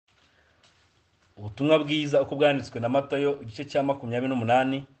ubutumwa bwiza uko bwanditswe na Matayo igice cya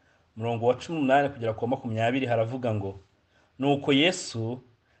 28 umurongo wa 18 kugera ku 20 haravuga ngo nuko Yesu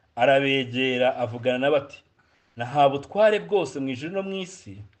arabegera avugana n'abati nahabu tware bwose mu ijuru no mu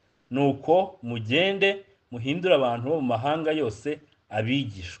isi nuko mugende muhindura abantu bo mu mahanga yose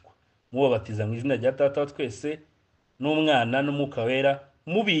abigishwa mubabatiza mu izina rya Data wa twese n'umwana n'umwuka wera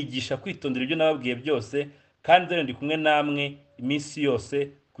mubigisha kwitondera ibyo nababwiye byose kandi dore ndi kumwe namwe iminsi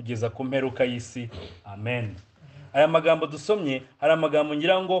yose kugeza ku mperuka y'isi. Amen. Aya magambo dusomye hari amagambo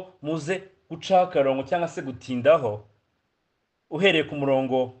ngira ngo muze guca akarongo cyangwa se gutindaho uhereye ku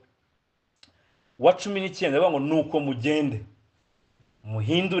murongo wa 19 bavuga ngo nuko mugende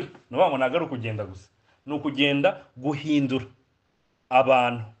muhindure. Nuvuga ngo nagaruka kugenda gusa, nukugenda guhindura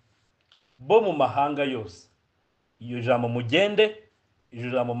abantu bo mu mahanga yose. Iyo jambo mugende, iyo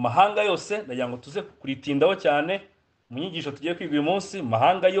jambo mu mahanga yose ndagira ngo tuze kuritindaho cyane mu nyigisho tugiye kwiga uyu munsi. Mu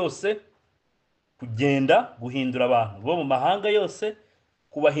mahanga yose, kugenda guhindura abantu bo mu mahanga yose.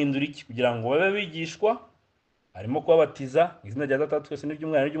 Kubahindura iki? Kugira ngo babe bigishwa, harimo kubabatiza mu izina rya Data wa twese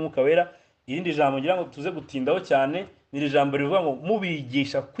n'iry'umwana n'iry'umwuka wera. Irindi jambo ngira ngo tuze gutindaho cyane ni iri jambo rivuga ngo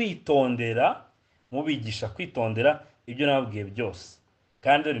mubigisha kwitondera, mubigisha kwitondera ibyo nababwiye byose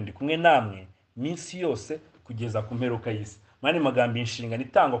kandi dore ndi kumwe namwe minsi yose kugeza ku mperuka y'isi. Mani magambo inshingano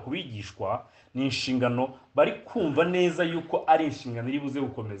itangwa kubigishwa ni inshingano bari kumva neza yuko ari inshingano iri buze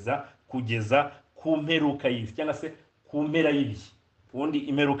gukomeza kugeza ku mperuka y'isi cyangwa se ku mpera y'ibihe. Ubundi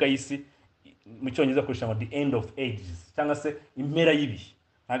imperuka y'isi mu cyongereza akoresha ngo the end of ages cyangwa se impera y'ibihe.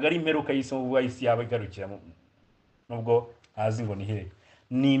 Ntabwo ari imperuka y'isi ngo vuba y'isi yaba igarukira nubwo hazi ngo ni hehe.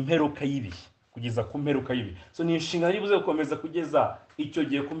 Ni imperuka y'ibihe kugeza ku mperuka y'ibihe. So ni inshingano iri buze gukomeza kugeza icyo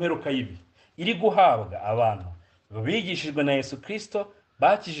gihe ku mperuka y'ibihe, iri guhabwa abantu bigishijwe na Yesu Kristo,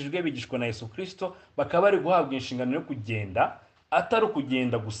 bakijijwe bigishwa na Yesu Kristo, bakaba bari guhabwa inshingano yo kugenda, atari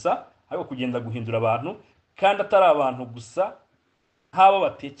kugenda gusa ahubwo kugenda guhindura abantu, kandi atari abantu gusa haba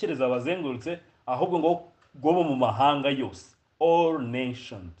batekereza bazengurutse, ahubwo ngo bo mu mahanga yose, all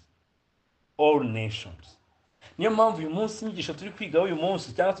nations, all nations. Niyo mpamvu uyu munsi inyigisho turi kwigaho uyu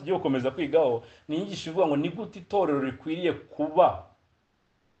munsi cyangwa tugiye gukomeza kwigaho ni inyigisho ivuga ngo Nigute Itorero rikwiriye kuba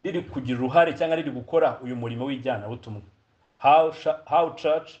riri kugira uruhare cyangwa riri gukora uyu murimo w'ijyanabutumwa. How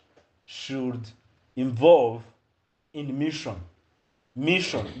church should involve in mission.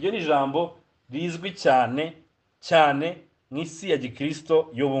 Mission iyo ni ijambo rizwi cyane cyane mu isi ya Gikristo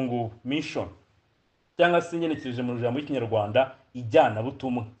y'ubu ngubu. Mission cyangwa se ngenekereje mu jambo y'Ikinyarwanda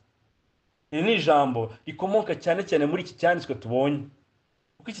ijyanabutumwa. Iri ni ijambo rikomoka cyane cyane muri iki cyanditswe tubonye,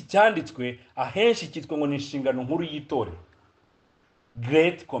 kuko iki cyanditswe ahenshi cyitwa ngo ni inshingano nkuru y'itorero,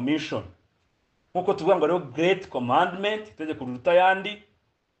 Great Commission. Nkuko tuvuga ngo rero Great Commandment, itegeko riruta ayandi,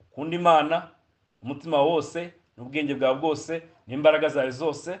 ukunda Imana umutima wose n'ubwenge bwawe bwose n'imbaraga zawe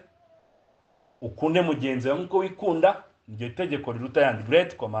zose, ukunde mugenzi wawe nkuko wikunda, iryo tegeko riruta ayandi,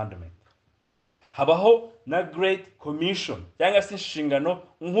 Great Commandment. Habaho na Great Commission cyangwa se inshingano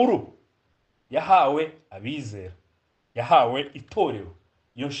nkuru yahawe abizera, yahawe itorero.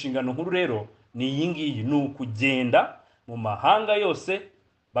 Iyo nshingano nkuru rero ni iyi ngiyi, ni ukugenda mu mahanga yose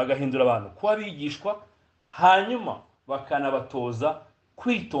bagahindura abantu kuba bigishwa, hanyuma bakanabatoza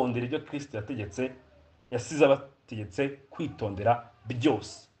kwitondera ibyo Kristo yategetse, yasize abategetse kwitondera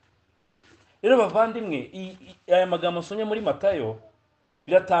byose. Rero bavandimwe, aya magambo nsomye muri Matayo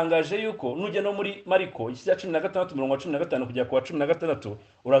biratangaje yuko nujya no muri Mariko igice cya 16 umurongo wa 15 kugera ku wa 16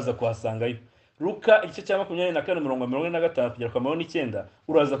 uraza kuhasangayo. Luka igice cya 24 umurongo wa 45 kugera ku 49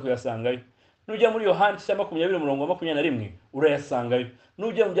 uraza kuyasangayo. Nujya muri Yohana igice cya 20 umurongo wa 21 urayasangayo.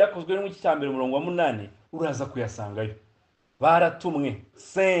 Nujya mu byakozwe mu gice cya 1 umurongo wa 8 uraza kuyasangayo. Baratumwe,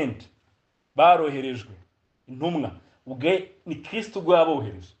 sent, baroherejwe, intumwa. Ubwe ni Kristo ubwo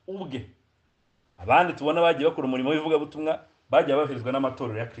yabohereje ubwe. Abandi tubona bagiye bakora umurimo w'ivuga butumwa bagiye baherezwa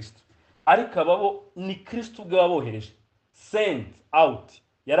n'amatorero ya Kristo, ariko ababo ni Kristo ubwo yabohereje, sent out,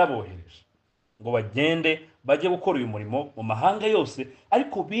 yarabohereje ngo bagende bajye gukora uyu murimo mu mahanga yose,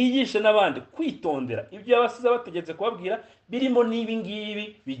 ariko bigishe n'abandi kwitondera ibyo yabasize bategetse kubabwira, birimo n'ibi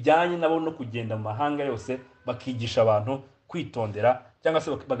ngibi bijyanye nabo no kugenda mu mahanga yose bakigisha abantu kwitondera cyangwa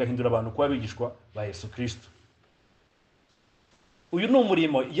se bagahindura abantu kuba bigishwa ba Yesu Kristo. Uyu ni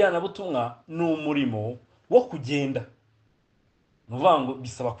umurimo ijyanabutumwa, ni umurimo wo kugenda. Nuvuga ngo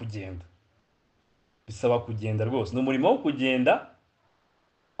bisaba kugenda, bisaba kugenda rwose. Ni umurimo wo kugenda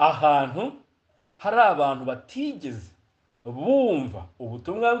ahantu hari abantu batigeze bumva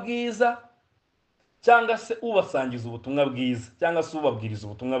ubutumwa bwiza, cyangwa se ubasangiza ubutumwa bwiza, cyangwa se ubabwiriza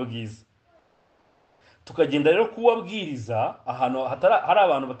ubutumwa bwiza. Tukagenda rero kubabwiriza ahantu hari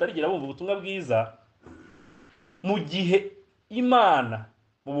abantu batarigera bumva ubutumwa bwiza, mu gihe Imana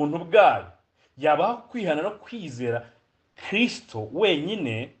mu buntu bwayo yabaho kwihana no kwizera Kristo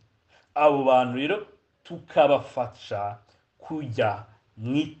wenyine, abo bantu rero tukabafasha kujya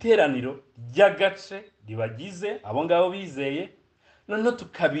mu iteraniro ry'agace ribagize abo ngabo bizeye, noneho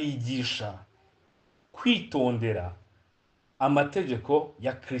tukabigisha kwitondera amategeko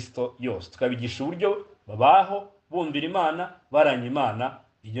ya Kristo yose, tukabigisha uburyo babaho bumvira Imana, baranya Imana.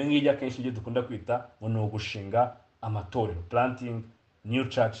 Ibyo ngibyo akenshi ibyo dukunda kwita ngo ni ugushinga amatorero, planting new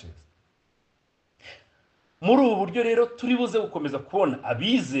churches. Muri ubu buryo rero turi buze gukomeza kubona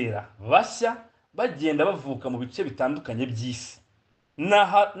abizera bashya bagenda bavuka mu bice bitandukanye by'isi,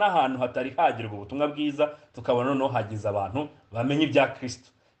 n'ahantu hatari hagerwa ubutumwa bwiza, tukabona noneho hagize abantu bamenye ibya Kristo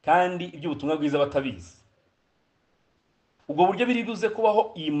kandi iby'ubutumwa bwiza batabizi. Ubwo buryo biri buze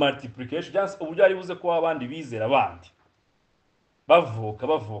kubaho iyi multiplication, cyangwa uburyo ari buze kubaho abandi bizera bandi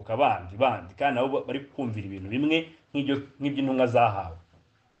bavuka bandi kandi nabo bari kumvira ibintu bimwe nk'iby'intumwa zahawe.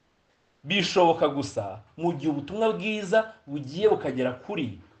 Bishoboka gusa mu gihe ubutumwa bwiza bugiye bukagera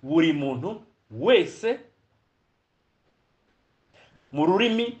kuri buri muntu wese mu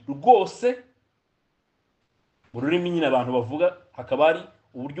rurimi rwose, mu rurimi nyine abantu bavuga, hakaba hari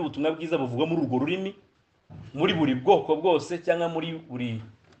uburyo ubutumwa bwiza buvugwa muri urwo rurimi, muri buri bwoko bwose cyangwa muri buri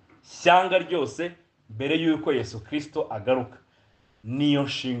shyanga ryose mbere y'uko Yesu Kristo agaruka. Niyo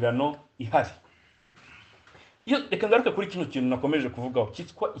nshingano ihari. Iyo reka ngaruka kuri kino kintu nakomeje kuvugaho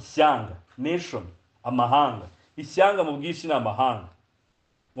cyitwa ishyanga, nation, amahanga. Ishyanga mu bwinshi ni amahanga,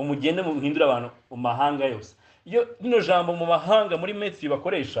 mu mugende mu hindura abantu mu mahanga yose. Iyo bino jambo mu mahanga muri Matthew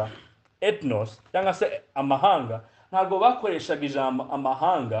bakoresha ethnos cyangwa se amahanga, ntabwo bakoreshaga ijambo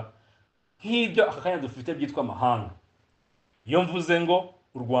amahanga nk'ibyo aka kanya dufite byitwa amahanga. Iyo mvuze ngo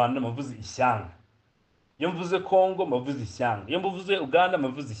u Rwanda mvuze ishyanga, iyo mvuze Kongo mvuze ishyanga, iyo mvuze Uganda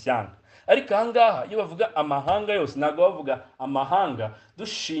mvuze ishyanga. Ariko ahangaha iyo bavuga amahanga yose, ntabwo bavuga amahanga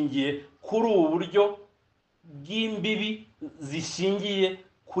dushingiye kuri ubu buryo bw'imbibi zishingiye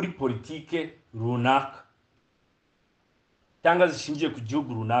kuri politike runaka cyangwa zishingiye ku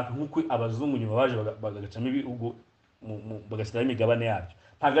gihugu runaka, nk'uko abazungu nyuma baje bagacamo ibihugu bagashyiraho imigabane yabyo.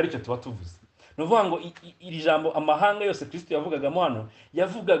 Ntabwo aricyo tuba tuvuze. Ni ukuvuga ngo iri jambo amahanga yose Kristo yavugagamo hano,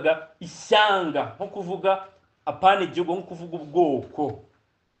 yavugaga ishyanga, nko kuvuga apana igihugu, nko kuvuga ubwoko,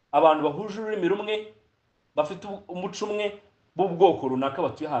 abantu bahuje ururimi rumwe, bafite umuco umwe, b'ubwoko runaka,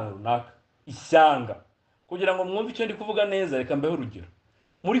 batuye ahantu runaka. Ishyanga, kugira ngo mwumve icyo ndi kuvuga neza, reka mbeho urugero.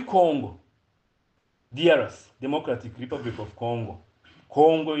 Muri Congo, DRC, Democratic Republic of Congo,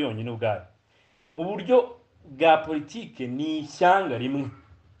 Congo yonyine ubwayo, mu buryo bwa politike ni ishyanga rimwe.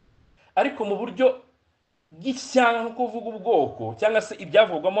 Ariko mu buryo bw'ishyanga, nko kuvuga ubwoko cyangwa se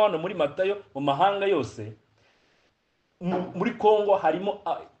ibyavugwamo hano muri Matayo mu mahanga yose, muri Congo harimo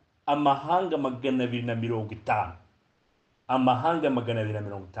amahanga 250, amahanga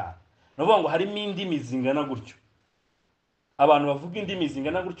 250. No vuga ngo harimo indimi zingana gutyo, abantu bavuga indimi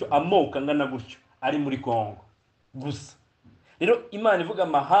zingana gutyo, amoko angana gutyo ari muri Congo gusa. Rero Imana ivuga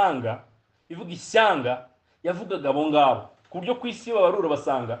amahanga, ivuga ishyanga, yavugaga abo ngabo, ku buryo ku isi babarura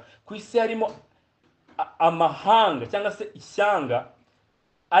basanga ku isi harimo amahanga cyangwa se ishyanga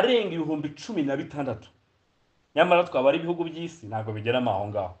arenga 16,000. Nyamara twaba ari ibihugu by'isi ntabwo bigera aho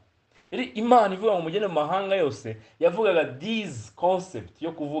ngaho. Rero Imana ivuga mu mugene mu mahanga yose, yavugaga this concept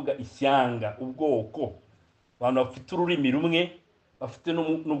yo kuvuga ishyanga, ubwoko, abantu bafite ururimi rumwe, bafite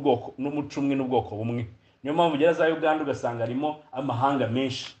n'ubwoko n'umuco umwe n'ubwoko bumwe. Niyo mpamvu ugera za Uganda ugasanga harimo amahanga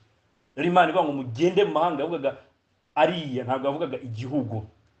menshi. Rero Imana ivuga ngo mugende mu mahanga, yavugaga ariya, ntabwo yavugaga igihugu,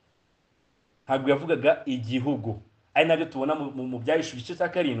 ntabwo yavugaga igihugu. Ari nabyo tubona mu byahishuwe igice cya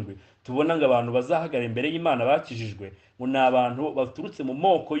 7, tubona ngo abantu bazahagara imbere y'Imana bakijijwe ngo ni abantu baturutse mu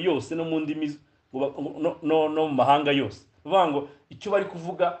moko yose no mu ndimi no mu mahanga yose. Bivuga ngo icyo bari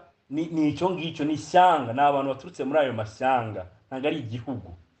kuvuga ni icyo ngicyo, ni ishyanga, ni abantu baturutse muri ayo mashyanga, ntabwo ari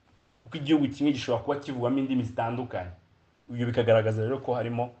igihugu, kuko igihugu kimwe gishobora kuba kivugwamo indimi zitandukanye. Ibyo bikagaragaza rero ko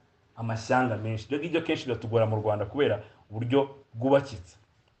harimo amashyanga menshi. Rero ibyo kenshi biratugora mu Rwanda kubera uburyo bwubakitse.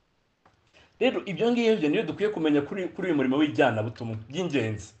 Rero ibyo ngibyo niyo dukwiye kumenya kuri uyu murimo w'ijyana butumwa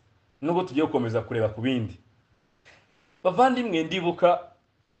by'ingenzi, nubwo tugiye gukomeza kureba ku bindi. Bavandimwe, ndibuka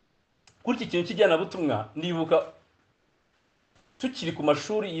kuri iki kintu cy'ijyana butumwa, ndibuka tukiri ku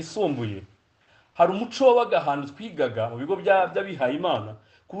mashuri yisumbuye, hari umuco wabaga ahantu twigaga mu bigo by'abihaye Imana,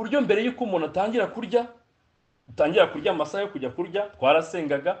 ku buryo mbere y'uko umuntu atangira kurya amasaha yo kujya kurya,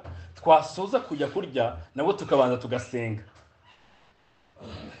 twarasengaga, twasoza kujya kurya nabo tukabanza tugasenga,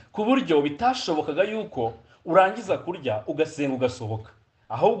 ku buryo bitashobokaga yuko urangiza kurya ugasenga ugasohoka,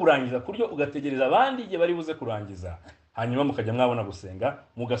 ahubwo urangiza kurya ugategereza abandi igihe bari buze kurangiza, hanyuma mukajya mwabona gusenga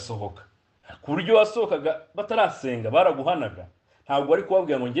mugasohoka. Ku buryo wasohokaga batarasenga baraguhanaga, ntabwo ari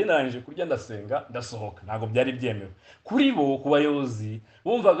kubabwira ngo njye narangije kurya ndasenga ndasohoka, ntabwo byari byemewe. Kuri bo, ku bayobozi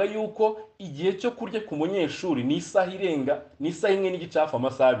bumvaga yuko igihe cyo kurya ku munyeshuri ni isaha irenga, ni isaha imwe n'igice hafi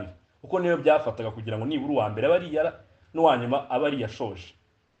amasaha abiri, kuko niyo byafataga kugira ngo nibura uwa mbere aba ariya n'uwa nyuma aba ariyashoje.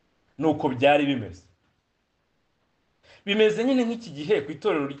 Nuko byari bimeze. Bimeze nyine nk'iki gihe ku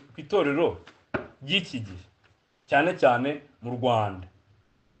itorero ry'iki gihe, cyane cyane mu Rwanda,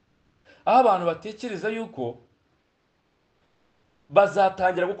 aho abantu batekereza yuko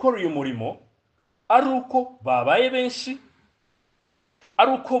bazatangira gukora uyu murimo ari uko babaye benshi,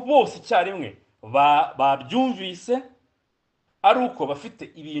 ari uko bose icyarimwe babyumvise, ari uko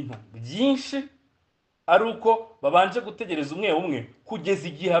bafite ibintu byinshi, ari uko babanje gutegereza umwe umwe kugeza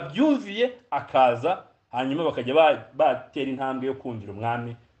igihe abyumviye akaza, hanyuma bakajya batera intambwe yo kumvira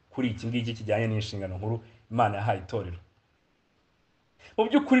umwami kuri iki ngiki kijyanye n'inshingano nkuru Imana yahaye itorero. Mu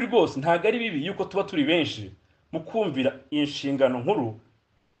by'ukuri rwose ntabwo ari bibi yuko tuba turi benshi mu kumvira inshingano nkuru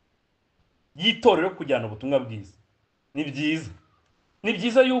y'itorero kujyana ubutumwa bwiza. Ni byiza. Ni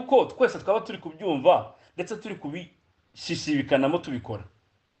byiza yuko twese twaba turi kubyumva ndetse turi kubishishibikanamo tubikora.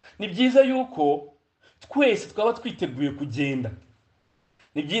 Ni byiza yuko twese twaba twiteguye kugenda.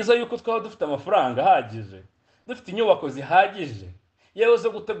 Ni byiza yuko twaba dufite amafaranga ahagije, dufite inyubako zihagije, yewe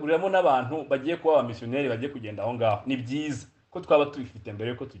zo guteguriramo n'abantu bagiye kuba abamisiyoneri bagiye kugenda aho ngaho. Ni byiza ko twaba tubifite mbere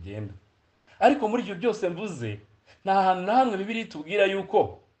yuko tugenda. Ariko muri ibyo byose mvuze, nta hantu na hamwe Bibiliya itubwira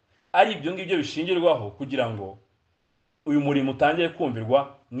yuko ari ibyo ngibyo bishingirwaho kugira ngo uyu murimo utangire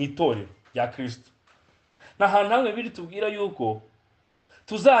kumvirwa mu itorero rya Kristo. Nta hantu na hamwe Bibiliya itubwira yuko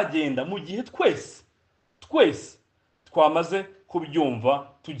tuzagenda mu gihe twese twamaze kubyumva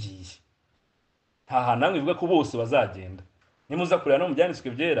tugiye. Nta hantu na hamwe bivuga ko bose bazagenda. Nimuza kureba no mu byanditswe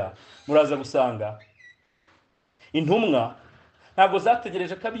byera, muraza gusanga intumwa ntabwo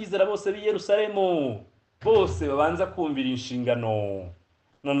zategereje ko abizera bose b'i Yerusalemu bose babanza kumvira inshingano.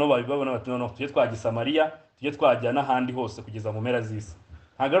 Noneho babibabona bati noneho tujye twajya i Samariya, tujye twajya n'ahandi hose kugeza mu mpera z'isi.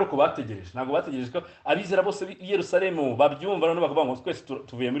 Ntabwo ari uko bategereje. Ntabwo bategereje ko abizera bose b'i Yerusalemu babyumva noneho bakavuga ngo twese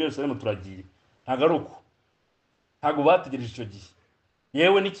tuvuye muri Yerusalemu turagiye. Ntabwo ari uko. Ntabwo bategereje icyo gihe.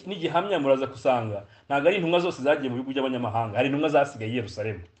 Yewe n'igihamya muraza kusanga ntabwo ari intumwa zose zagiye mu bihugu by'abanyamahanga, hari intumwa zasigaye i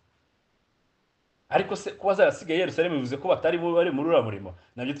Yerusalemu. Ariko se kuba zarasigaye i Yerusalemu bivuze ko batari bari muri uriya murimo?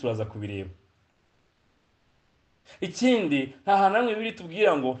 Nabyo turaza kubireba. Ikindi, nta hantu hamwe Bibiliya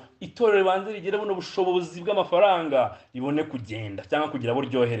itubwira ngo itorero ribanze rigire buno bushobozi bw'amafaranga ribone kugenda cyangwa kugira abo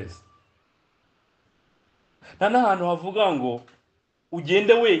ryohereza. Nta n'ahantu havuga ngo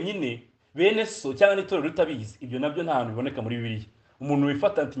ugende wenyine bene so cyangwa n'itorero ritabizi. Ibyo nabyo nta hantu biboneka muri Bibiliya. Umuntu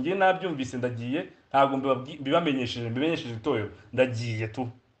wifata ati ngiye nabyumvise ndagiye, ntabwo mbimenyesheje itorero, ndagiye tu.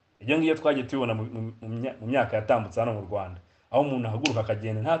 Ibyo ngiyo twagiye tubibona mu myaka yatambutse hano mu Rwanda, aho umuntu ahaguruka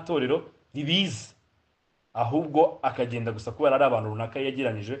akagenda nta torero ribizi, ahubwo akagenda gusa kubera ari abantu runaka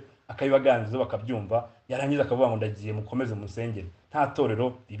yegeranyije, akabibaganiriza bakabyumva, yarangiza akavuga ngo ndagiye mukomeze musengere. Nta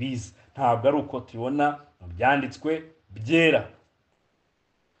torero ribizi. Ntabwo ari uko tubona mu byanditswe byera,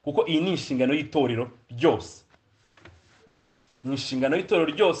 kuko iyi ni inshingano y'itorero ryose. Ni inshingano y'itorero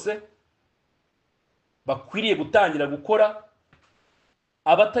ryose bakwiriye gutangira gukora.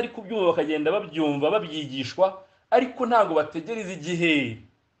 Abatari kubyumva bakagenda babyumva babyigishwa, ariko ntabwo bategereza igihe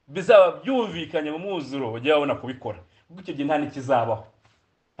bizaba byumvikanye mu mwuzuro bajya babona kubikora, kuko icyo gihe nta n'ikizabaho.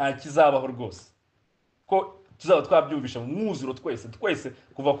 Nta kizabaho rwose ko tuzaba twabyumvisha mu mwuzuro twese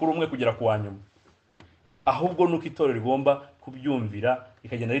kuva kuri umwe kugera ku wa nyuma. Ahubwo nuko itorero rigomba kubyumvira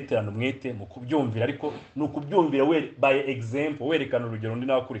rikagenda riterana umwete mu kubyumvira, ariko ni ukubyumvira by example, werekana urugero undi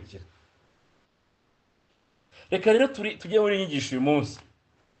nawe akurikira. Reka rero tujye muri inyigisho uyu munsi.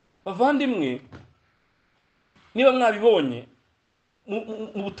 Bavandimwe, niba mwabibonye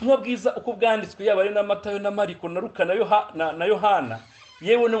mu butumwa bwiza uko bwanditswe, yaba ari na Matayo na Mariko na Luka na Yohana,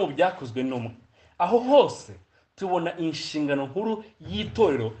 yewe no mu byakozwe n'umwe, aho hose tubona inshingano nkuru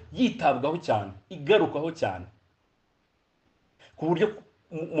y'itorero yitabwaho cyane, igarukaho cyane, ku buryo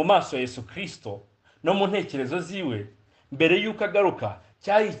mu maso ya Yesu Kristo no mu ntekerezo ziwe mbere y'uko agaruka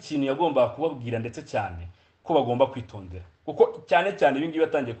cyari ikintu yagombaga kubabwira, ndetse cyane ko bagomba kwitondera, kuko cyane cyane ibi ngibi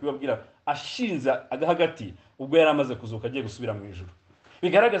yatangiye kubibabwira ashinze agahagati ubwo yari amaze kuzuka agiye gusubira mu ijuru.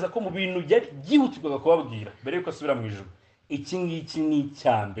 Bigaragaza ko mu bintu byihutirwaga kubabwira mbere y'uko asubira mu ijuru, iki ngiki ni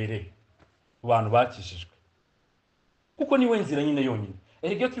icya mbere ku bantu bakishijwe, kuko niwe nzira nyine yonyine.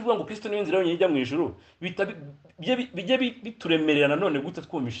 Iyo tuvuga ngo Kristo niwe nzira yonyine ijya mu ijuru, bijye bituremerera nanone gute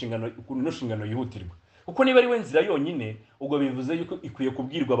twumva ukuntu ino nshingano yihutirwa, kuko niba ari we nzira yonyine, ubwo bivuze yuko ikwiye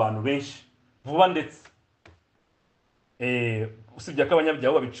kubwirwa abantu benshi vuba. Ndetse usibye ko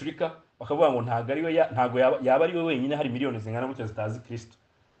abanyabyaha babicurika bakavuga ngo ntabwo yaba ari we wenyine, hari miliyoni zingana gutya zitazi Kristo,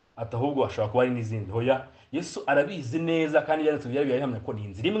 ati ahubwo ashobora kuba ari n'izindi. Hoya, Yesu arabizi neza kandi yaratubwiye bihamya ko ni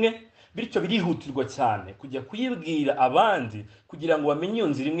inzira imwe, bityo birihutirwa cyane kujya kuyibwira abandi kugira ngo bamenye iyo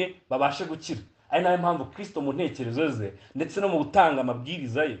nzira imwe babashe gukira. Ari nayo mpamvu Kristo mu ntekerezo ze ndetse no mu gutanga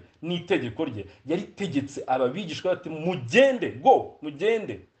amabwiriza ye n'itegeko rye yaritegetse ababigishwa ati mugende,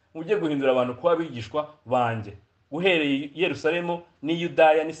 mugende mujye guhindura abantu kuba abigishwa banjye, uhereye i Yerusalemu n'i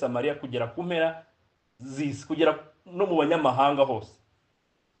Yudaya n'i Samariya kugera ku mpera z'isi, kugera no mu banyamahanga hose,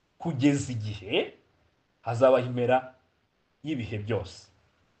 kugeza igihe hazabaho impera y'ibihe byose.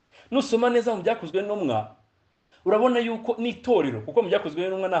 Nusoma neza mu byakozwe n'intumwa urabona yuko n'itorero, kuko mu byakozwe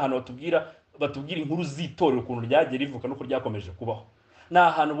n'intumwa ni ahantu batubwira inkuru z'itorero ukuntu ryagiye rivuka nuko ryakomeje kubaho. Ni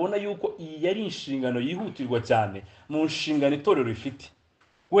ahantu ubona yuko iyi yari inshingano yihutirwa cyane mu nshingano itorero rifite,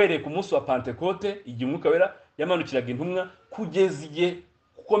 uhereye ku munsi wa Pentekote igihe umwuka wera yamanukiraga intumwa kugeza igihe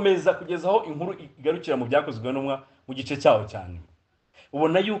gukomeza kugeza aho inkuru igarukira mu byakozwe n'intumwa mu gice cyaho cyane.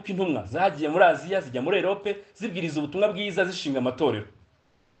 Ubona yuko intumwa zagiye muri Aziya zijya muri Europe zibwiriza ubutumwa bwiza zishinga amatorero.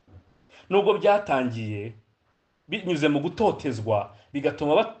 Nubwo byatangiye binyuze mu gutotezwa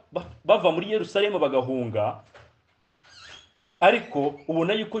bigatuma bava muri Yerusalemu bagahunga, ariko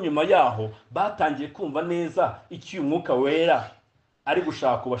ubona yuko nyuma yaho batangiye kumva neza icyo umwuka wera ari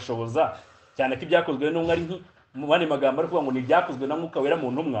gushaka kubashoboza, cyane ko ibyakozwe n'intumwa ari mu bandi magambo ari kuvuga ngo ni ibyakozwe na mwuka wera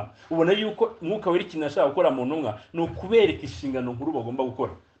mu ntumwa. Ubona yuko umwuka wera ikintu ashaka gukora mu ntumwa ni ukubereka inshingano nkuru bagomba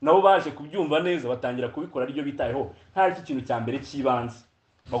gukora, nabo baje kubyumva neza batangira kubikora aribyo bitayeho nta kintu cya mbere cy'ibanze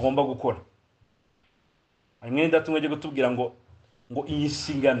bagomba gukora. Mwene data umwe gutubwira ngo iyi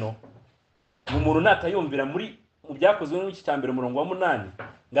nshingano umuntu natayumvira mu byakozwe n'iki cya mbere umurongo wa 8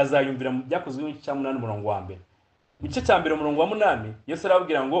 ngazayumvira mu byakozwe n'iki cya 8 umurongo wa 1. Mu gice cya mbere umurongo wa 8 Yesu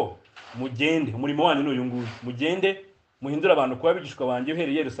arababwira ngo mugende, umurimo wanyu n'uyu nguyu, mugende muhindura abantu kuba abigishwa banjye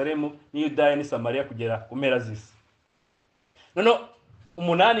uhereye Yerusalemu n'i Yudaya n'i Samariya kugera ku mpera z'isi. None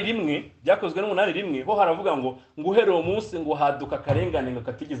 8:1 byakozwe n'8:1 ho haravuga ngo uhereye uwo munsi ngo haduka akarengane ngo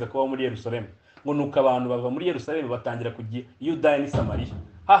katigeze kuba muri Yerusalemu, ngo nuko abantu bava muri Yerusalemu batangira kujya i Yudaya n'i Samariya.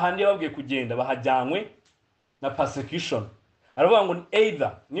 Hahandi babwiye kugenda bahajyanywe na persecution. Aravuga ngo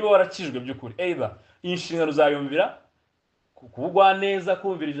either niba warakijwe by'ukuri, either inshingano uzayumvira kuvugwa neza,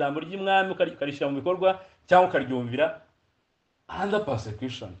 kumvira ijambo ry'Imwami ukarishyira mu bikorwa, cyangwa ukaryumvira under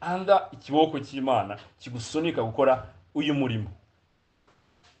persecution, under ikiboko cy'Imana kigusunika gukora uyu murimo.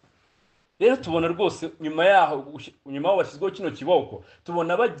 Rero tubona rwose nyuma yaho bashyizweho kino kiboko,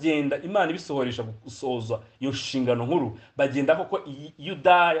 tubona bagenda Imana ibisohoresha gusoza iyo nshingano nkuru, bagenda koko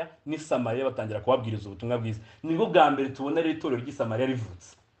Yudaya n'i Samariya batangira kubabwiriza ubutumwa bwiza. Nibwo bwa mbere tubona rero itorero ry'i Samariya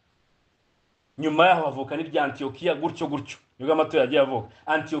rivutse. Nyuma yaho havuka n'irya Antiyokiya gutyo nibwo amatorero yagiye avuka.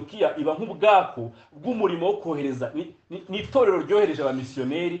 Antiyokiya iba nk'ubwako bw'umurimo wo kohereza, ni itorero ryohereje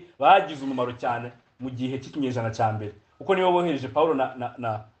abamisiyoneri bagize umumaro cyane mu gihe cy'ikinyejana cya mbere, kuko nibo bohereje Paulo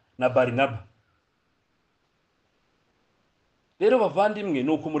na Barinaba. Rero bavandimwe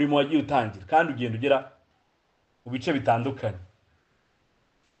nuko umurimo wagiye utangira kandi ugenda ugera mu bice bitandukanye.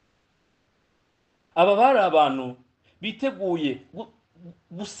 Aba bari abantu biteguye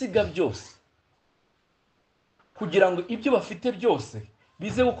gusiga byose kugira ngo ibyo bafite byose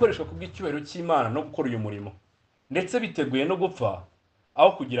bize gukoreshwa ku bw'icyubahiro cy'Imana no gukora uyu murimo, ndetse biteguye no gupfa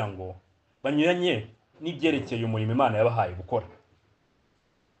aho kugira ngo banyuranye n'ibyerekeye umurimo Imana yabahaye gukora.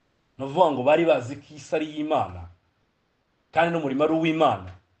 Nuvuga ngo bari bazi ko isi ari y'Imana kandi n'umurimo ari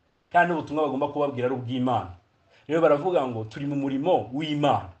uw'Imana kandi n'ubutumwa bagomba kubabwira ari ubw'Imana. Rero baravuga ngo turi mu murimo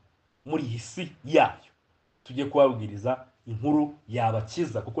w'Imana muri iyi si yayo, tujye kubabwiriza inkuru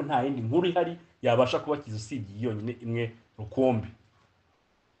yabakiza, kuko nta yindi nkuru ihari yabasha kubakiza usibye yonyine imwe rukumbi.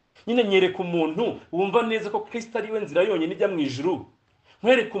 Nyine nyereka umuntu wumva neza ko Kristo ari we nzira yonyine ijya mu ijuru,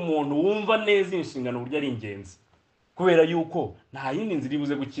 nkwereka umuntu wumva neza inshingano buryo ari ingenzi, kubera yuko nta yindi nzira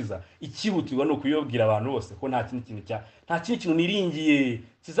ibuze gukiza. Ikihutirwa no kuyobwira abantu bose ko nta kintu niringiye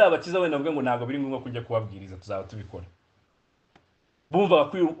kizabakiza, wenda mvuge ngo ntabwo biri ngombwa kujya kubabwiriza, tuzaba tubikora. Bumva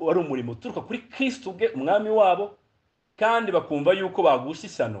ko ari umurimo uturuka kuri Kristo ubwe umwami wabo, kandi bakumva yuko bagusha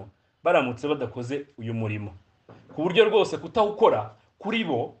ishyano baramutse badakoze uyu murimo, ku buryo rwose kutawukora kuri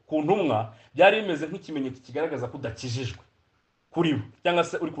bo ku ntumwa byari bimeze nk'ikimenyetso kigaragaza ko udakijijwe kuri bo, cyangwa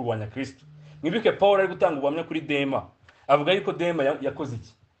se uri kurwanya Kristo. Mwibuke Paulo ari gutanga ubuhamya kuri Dema, avuga yuko Dema yakoze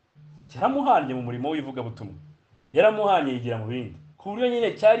iki? Yaramuhanye mu murimo w'ivugabutumwa, yaramuhanye yigira mu bindi, ku buryo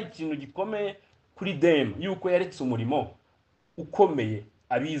nyine cyari ikintu gikomeye kuri Dema yuko yaretse umurimo ukomeye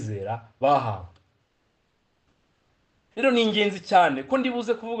abizera bahawe. Rero ni ingenzi cyane ko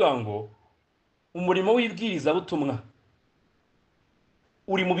ndibuze kuvuga ngo umurimo w'ibwirizabutumwa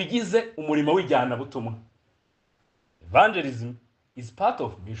uri mu bigize umurimo w'ijyanabutumwa. Evangelism is part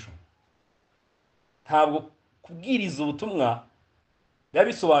of mission. Ntabwo kubwiriza ubutumwa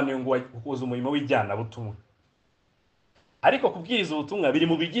bisobanuye ngo ukoze umurimo w'ijyanabutumwa. ariko kubwiriza ubutumwa biri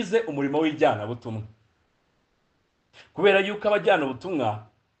mu bigize umurimo w'ijyana butumwa, kubera yuko abajyana ubutumwa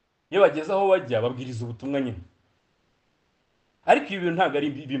iyo bageze aho bajya babwiriza ubutumwa nyine. Ariko ibi bintu ntabwo ari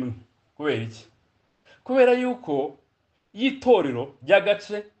bimwe. Kubera iki? Kubera yuko y'itorero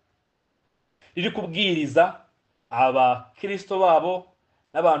ry'agace riri kubwiriza abakristo babo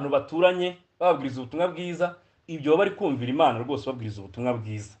n'abantu baturanye bababwiriza ubutumwa bwiza, ibyo bari kumvira Imana rwose babwiriza ubutumwa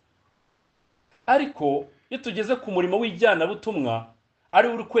bwiza. Ariko iyo tugeze ku murimo w'ijyana butumwa ari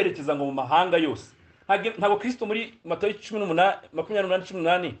uri kwerekeza ngo mu mahanga yose, ntabwo Kristo muri Matayo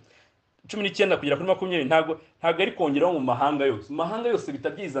 18:28 19 kugera kuri 20 ntabwo ari kongeraho mu mahanga yose. Mu mahanga yose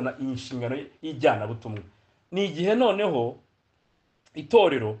bitabyizana iyi nshingano y'ijyana butumwa. Ni igihe noneho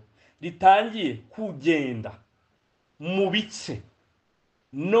itorero ritangiye kugenda mu bice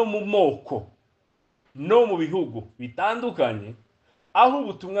no mu moko no mu bihugu bitandukanye aho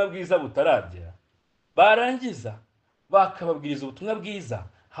ubutumwa bwiza butaragera, barangiza bakababwiriza ubutumwa bwiza,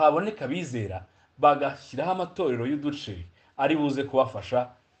 haboneka bizera, bagashyiraho amatorero y'uduce ari buze kubafasha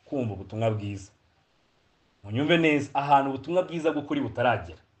kumva ubutumwa bwiza. Munyumve neza, ahantu ubutumwa bwiza bw'ukuri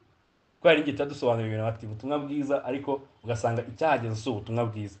butaragera. Ko hari igihe dusobanura ibintu bati ubutumwa bwiza ariko ugasanga icyahageze si ubutumwa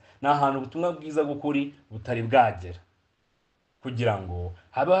bwiza. Ni ahantu ubutumwa bwiza bw'ukuri butari bwagera, kugira ngo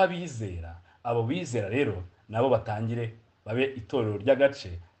habe abizera. Abo bizera rero nabo batangire babe itorero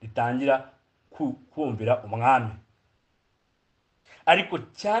ry'agace ritangira kumvira umwami. Ariko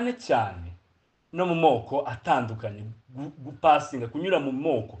cyane cyane no mu moko atandukanye, gupasinga, kunyura mu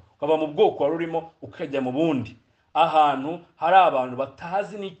moko, ukava mu bwoko wari urimo ukajya mu bundi, ahantu hari abantu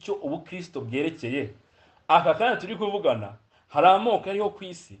batazi n'icyo ubukristo bwerekeye. Aka kandi turi kuvugana, hari amoko ariho ku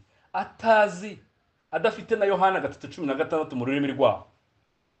isi atazi, adafite na Yohana 3:16 mu rurimi rwabo,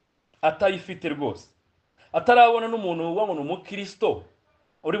 atayifite rwose, atarabona n'umuntu uvuga ngo ni umukristo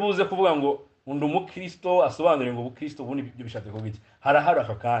uri buze kuvuga ngo undi umukristo asobanure ngo ubukristo ubundi ibyo bishatse kuvuga iki. Harahari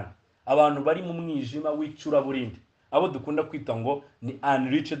aka kandi abantu bari mu mwijima w'icuraburindi, abo dukunda kwita ngo ni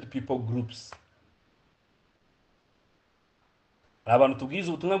unreached people groups. Abantu tubwiza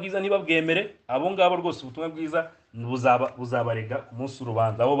ubutumwa bwiza ntibabwemere, abo ngabo rwose ubutumwa bwiza buzabarega ku munsi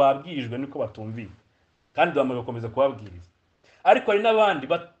w'urubanza. Abo babwirijwe niko batumviye, kandi bamaze gukomeza kubabwiriza. Ariko hari n'abandi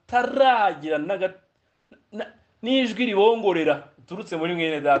bataragira n'ijwi ribongorera turutse muri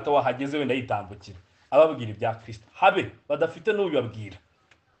mwene data wahageze wenda yitambukira ababwira ibya Kristo, habe badafite n'ubibabwira,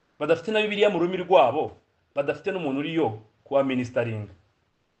 badafite na Bibiliya mu rurimi rwabo, badafite n'umuntu uriyo kuba ministering.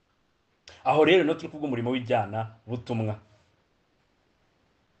 Aho rero no turi kuvuga umurimo w'ijyana butumwa.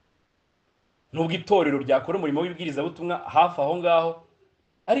 Nubwo itorero ryakora umurimo w'ibwiriza butumwa hafi aho ngaho,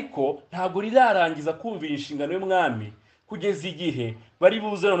 ariko ntabwo rirarangiza kumvira inshingano y'umwami kugeza igihe bari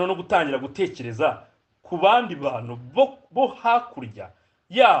buze no gutangira gutekereza ku bandi bantu bo hakurya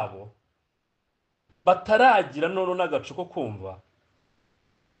yabo bataragira none n'agacu ko kumva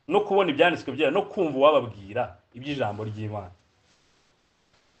no kubona ibyanditswe byera no kumva wababwira iby'ijambo ry'Imana.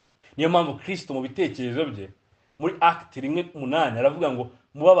 Niyo mpamvu Kristo mu bitekerezo bye muri Act 1:8 aravuga ngo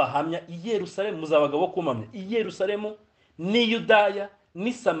muba bahamya i Yerusalemu, muzabagabo kumamya i Yerusalemu ni Yudaya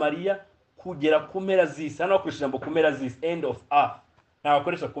ni Samariya kugera ku mpera z'isi. Hano bakoresha ijambo ku mpera z'isi, end of earth, nta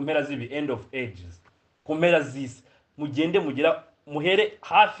bakoresha ku mpera z'ibi, end of ages. Ku mpera z'isi mugende mugira, muhere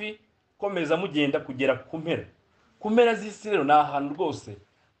hafi komeza mugenda kugera ku mpera. Ku mpera z'isi rero ni ahantu rwose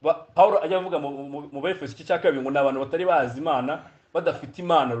Paulo ajya avuga mu Efeso 2 ngo n'abantu batari bazi Imana, badafite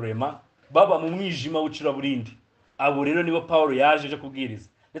Imana rurema, baba mu mwijima w'icuraburindi. Abo rero nibo Paulo yaje kubwiriza.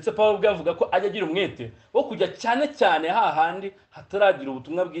 Ndetse Paulo ubwo avuga ko ajya agira umwete wo kujya cyane cyane hahandi hataragira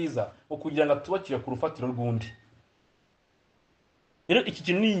ubutumwa bwiza, wo kugira ngo tubakire ku rufatiro rw'undi. Rero iki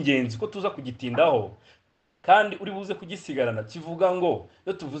kintu ni ingenzi ko tuza kugitindaho, kandi uri buze kugisigarana. Kivuga ngo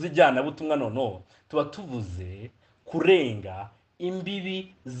iyo tuvuze ijyana butumwa nono tuba tuvuze kurenga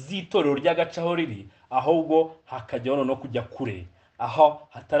imbibi z'itorero ry'agace aho riri, ahubwo hakajyaho no kujya kure aho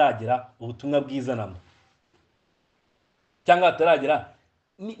hataragera ubutumwa bwiza namo, cyangwa hataragera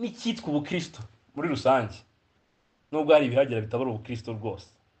n'icyitwa ubukristo muri rusange, nubwo hari ibihagera bitabara ubukristo rwose.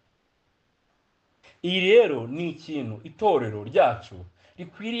 Iyi rero ni ikintu itorero ryacu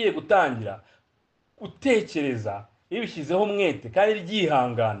rikwiriye gutangira gutekereza, ribishyizeho umwete kandi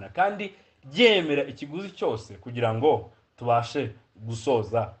ryihangana kandi ryemera ikiguzi cyose kugira ngo tubashe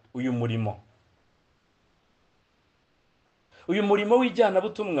gusoza uyu murimo. Uyu murimo w'ijyana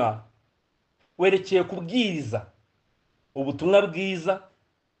butumwa werekeye kubwiriza ubutumwa bwiza,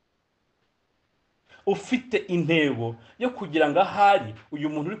 ufite intego yo kugira ngo ahari uyu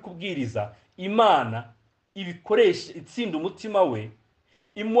muntu uri kubwiriza Imana ibikoreshe itsinda umutima we,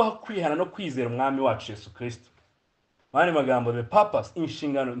 imuha kwihana no kwizera umwami wacu Yesu Kristo. Mani magambo, the purpose,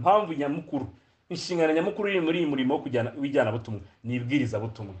 inshingano, impamvu nyamukuru inshingano nyamukuru iri muri iyi murimo wo kujyana wijyana butumwa ni ibwiriza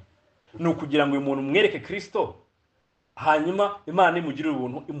butumwa, ni ukugira ngo uyu muntu mwereke Kristo, hanyuma Imana imugirire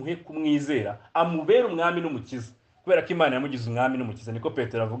ubuntu, imuhe kumwizera, amubere umwami n'umukiza, kubera ko Imana yamugize umwami n'umukiza. Niko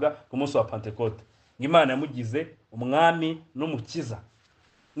Petero avuga ku munsi wa Pentekote, ngo Imana yamugize umwami n'umukiza.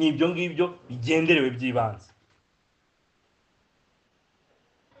 Ni ibyo ngibyo bigenderewe by'ibanze.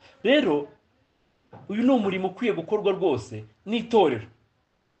 Rero uyu ni umurimo ukwiye gukorwa rwose n'itorero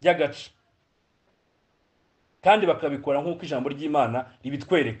ry'agace, kandi bakabikora nk'uko ijambo ry'Imana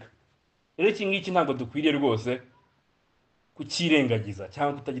ribitwereka. Rero iki ngiki ntabwo dukwiriye rwose kukirengagiza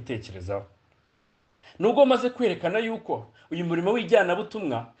cyangwa kutagitekerezaho. Nubwo maze kwerekana yuko uyu murimo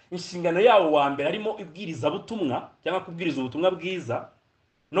w'ijyanabutumwa inshingano yawo wa mbere harimo ibwirizabutumwa cyangwa kubwiriza ubutumwa bwiza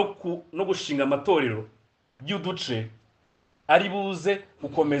no gushinga amatorero y'uduce ari buze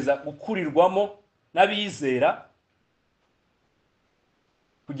gukomeza gukurirwamo n'abizera,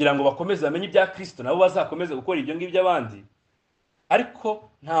 kugira ngo bakomeze bamenye ibya Kristo, nabo bazakomeze gukora ibyo ngibyo abandi. Ariko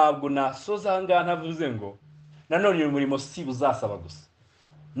ntabwo nasoza ahangaha ntavuze ngo nanone uyu murimo si buzasaba gusa,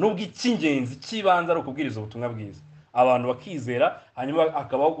 nubwo icy'ingenzi cy'ibanze ari ukubwiriza ubutumwa bwiza, abantu bakizera, hanyuma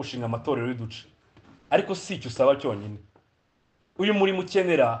akabaho gushinga amatorero y'uduce. Ariko si icyo usaba cyonyine. Uyu murimo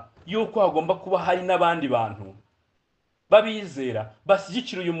ukenera yuko hagomba kuba hari n'abandi bantu babizera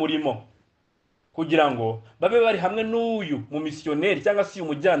bashyigikira uyu murimo, kugira ngo babe bari hamwe n'uyu mu misiyoneri cyangwa se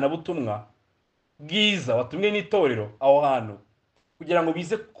uyu mujyanabutumwa bwiza watumwe n'itorero aho hantu, kugira ngo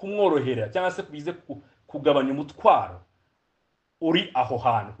bize kumworohera cyangwa se bize kugabanya umutwaro uri aho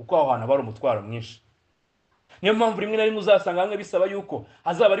hantu, kuko aho hantu bari umutwaro mwinshi. Niyo mpamvu rimwe na rimwe uzasanga hamwe bisaba yuko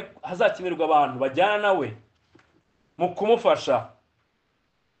hazakenerwa abantu bajyana nawe mu kumufasha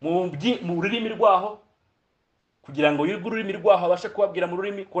mu rurimi rwaho, kugira ngo yirwe ururimi rwaho abashe kubabwira mu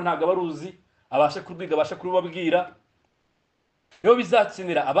rurimi ko ntabwo abaruzi, abashe kurwiga, abashe kurubabwira. Niyo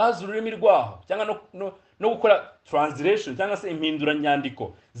bizakenera abazi ururimi rwaho cyangwa no gukora translation cyangwa se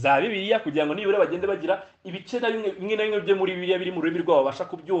impinduranyandiko za Bibiliya, kugira ngo nibura bagende bagira ibice na bimwe na bimwe byo muri Bibiliya biri mu rurimi rwabo babasha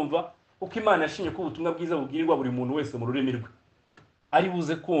kubyumva, uko Imana yashimye ko ubutumwa bwiza bubwirirwa buri muntu wese mu rurimi rwe, ari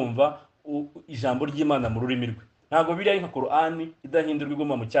buze kumva ijambo ry'Imana mu rurimi rwe. Ntabwo Bibiliya ari nka Qur'ani idahindurwa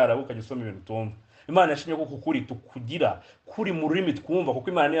iguma mu cyarabu ukajya usoma ibintu utumva. Imana yashimye ko kukuri tukugira kuri mu rurimi twumva, kuko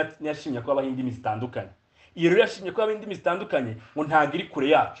Imana yashimye ko abaho indimi zitandukanye. Iyo rero yashimye ko abaho indimi zitandukanye ngo ntabwo iri kure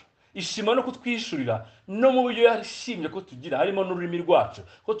yacu, ishima no kutwishurira no mu buryo yashimye ko tugira harimo n'ururimi rwacu,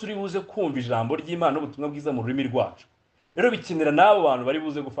 ko turi buze kumva ijambo ry'Imana n'ubutumwa bwiza mu rurimi rwacu. Rero bikenera n'abo bantu bari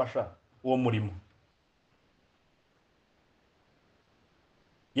buze gufasha uwo murimo.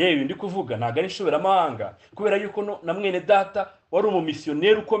 Yewe ndi kuvuga ntabwo ari inshoberamahanga, kubera yuko na mwene data wari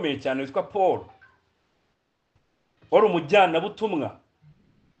umumisiyoneri ukomeye cyane witwa Paul, wari umujyanabutumwa.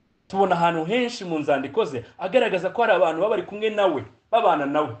 Tubona ahantu henshi mu nzandiko ze agaragaza ko hari abantu baba bari kumwe nawe, babana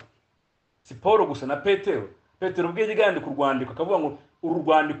nawe. Si Paul gusa na Petero ubwe yigandika urwandiko akavuga ngo uru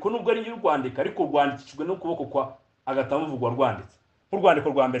rwandiko nubwo ari y'urwandika ariko rwandikishijwe n'ukuboko kwa agatamuvugwa rwanditse. Urwandiko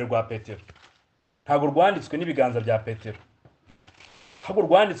rwa mbere rwa Petero ntabwo rwanditswe n'ibiganza bya Petero, ahubwo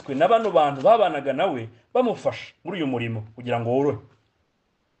rwanditswe na bano bantu babanaga nawe bamufasha muri uyu murimo kugira ngo worohe.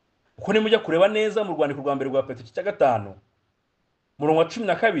 Uko nimujya kureba neza mu rwandiko rwa mbere rwa Petero cya 5 murongo wa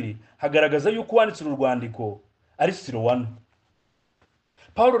 12 hagaragaza yuko wanditse uru rwandiko ari Silowano.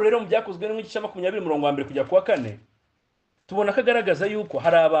 Paulo rero mu byakozwe n'igice 20 murongo wa 1 kujya ku wa 4 tubona ko agaragaza yuko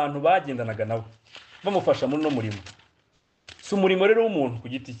hari abantu bagendanaga nawe bamufasha muri no murimo. Si umurimo rero w'umuntu ku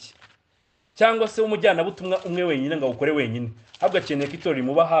giti cye cyangwa se w'umujyanabutumwa umwe wenyine ngo ukore wenyine, ahubwo akeneye ko itorero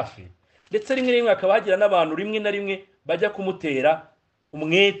rimuba hafi, ndetse rimwe rimwe akaba hagira n'abantu rimwe na rimwe bajya kumutera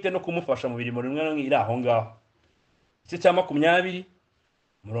umwete no kumufasha mu birimo rimwe na rimwe iri aho ngaho. Igice cya 20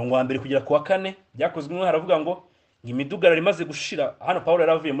 murongo wa 1 kugera ku wa 4 byakozwe mwe haravuga ngo imidugararo imaze gushira. Hano Paulo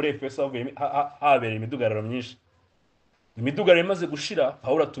yaravuye muri Efeso, habereye imidugararo myinshi. Imidugararo imaze gushira,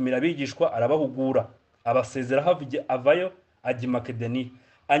 Paulo atumira abigishwa arabahugura, abasezera avayo ajya i Makedoniya,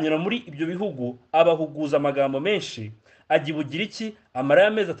 anyura muri ibyo bihugu abahuguza amagambo menshi, ajya Bugiriki amara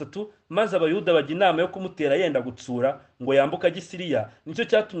y'amezi 3, maze abayuda bajya inama yo kumutera yenda gutsura ngo yambuka Gisiriya. Nicyo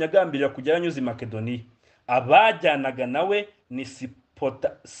cyatumye agambirira kujya anyuza i Makedoniya. Abajyanaga nawe ni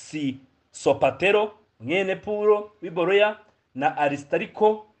Sopatero mwene Puro w'Iboroya, na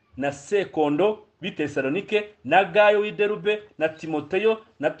Aristariko na Sekondo b'Itesalonike, na Gayo w'Iderube, na Timoteyo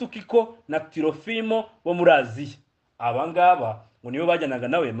na Tukiko na Tirofimo bo muri Aziya. Aba ngaba ngo nibo bajyanaga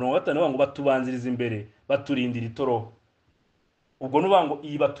nawe. Murongo wa 5 ngo batubanziriza imbere baturindira itoro. Ubwo nubango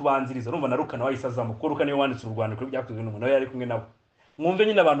iyi batubanziriza urumva na Luka nawe isazamo, kuko Luka niwe wanditse urwandiko rw'ibyakozwe n'umuntu nawe yari kumwe nabo. Mwumve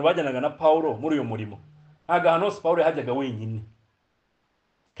nyine abantu bajyanaga na Paulo muri uyu murimo. Ntago hose Paulo yahajyaga wenyine,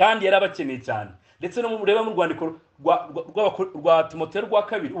 kandi yari abakeneye cyane. Ndetse no mureba mu rwandiko rwa Timoteyo rwa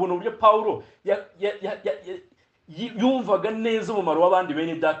kabiri, ubona uburyo Pawulo yumvaga neza umumaro w'abandi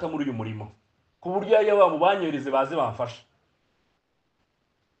bene data muri uyu murimo, ku buryo banyohereze baze bamfasha.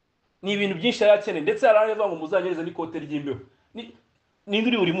 Ni ibintu byinshi yakeneye, ndetse aravuga ngo muzanyereze n'ikote ry'imbeho. Ninde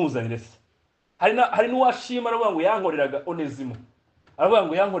uri buri muzanire se? Hari n'uwashima aravuga ngo yankoreraga Onesimo, aravuga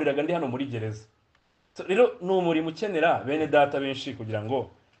ngo yankoreraga ndi hano muri gereza. Rero ni umurimo ukenera bene data benshi kugira ngo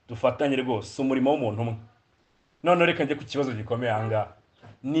dufatanye rwose, umurimo w'umuntu umwe. None reka njye ku kibazo gikomeye ahangaha,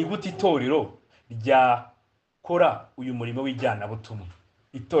 ni gute itorero ryakora uyu murimo w'ijyanabutumwa,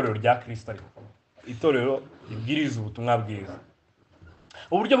 itorero rya Kristo, ariko itorero ribwiriza ubutumwa bwiza.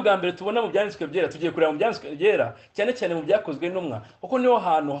 Uburyo bwa mbere tubona mu byanditswe byera, tugiye kureba mu byanditswe byera cyane cyane mu byakozwe n'intumwa, kuko niho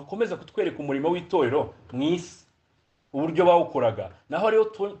hantu hakomeza kutwereka umurimo w'itorero mu isi, uburyo bawukoraga. Naho rero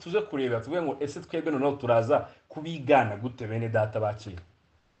tuze kureba tuvuge ngo ese twebwe noneho turaza kubigana gute bene data bakira.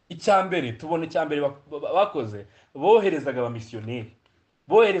 Icyambere tubona, icyambere bakoze, boherezaga abamisiyoneri,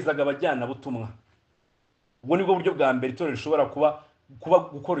 boherezaga abajyana butumwa. Ubwo nibwo buryo bwa mbere itorero rishobora kuba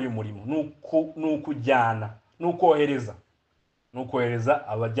gukora uyu murimo, n'ukujyana, n'ukohereza, n'ukohereza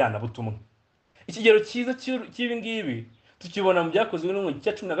abajyana butumwa. Ikigero cyiza cy'ibi ngibi tukibona mu byakozwe n'intumwa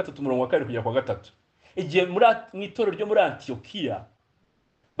cya 13 umurongo wa 2 kugera kwa 3. Igihe mu itorero ryo muri Antiyokiya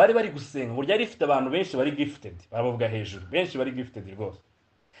bari gusenga, ngo ryari rifite abantu benshi bari gifted, baravuga hejuru, benshi bari gifted rwose.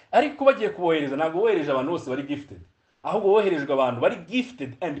 Ariko bagiye kubohereza, ntabwo bohereje abantu bose bari gifted, ahubwo boherejwe abantu bari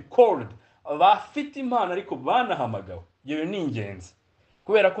gifted and called, bafite impano ariko banahamagawe. Ibyo ni ingenzi,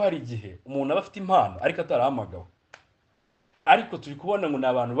 kubera ko hari igihe umuntu aba afite impano ariko atarahamagawe. Ariko turi kubona ngo ni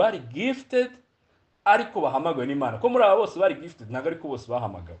abantu bari gifted ariko bahamagawe n'Imana. Ko muri aba bose bari gifted, ntabwo ariko bose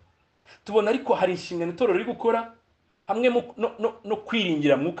bahamagawe. Tubona ariko hari inshingano itorero riri gukora, hamwe no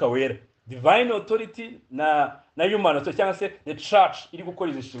kwiringira Mwuka Wera, divine authority na human authority, cyangwa se the church iri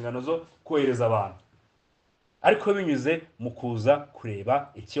gukora izi nshingano zo kohereza abantu, ariko binyuze mu kuza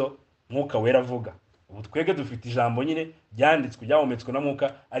kureba icyo Mwuka Wera avuga. Ubu twege dufite ijambo nyine byanditswe, byahometswe na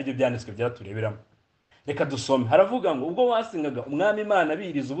Mwuka, aribyo byanditswe byatureberamo. Reka dusome. Haravuga ngo ubwo wasingaga umwami Imana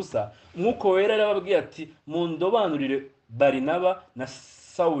biriza ubusa, Mwuka Wera yarababwiye ati mundobanurire Barinaba na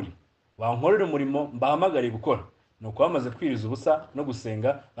Sawuli, bankorera umurimo mbahamagariye gukora. Nuko bamaze kwiriza ubusa no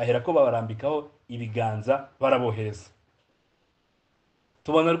gusenga, bahera ko babarambikaho ibiganza barabohereza.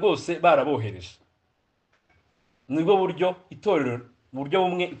 Tubona rwose barabohereje. Nibwo buryo itorero, buryo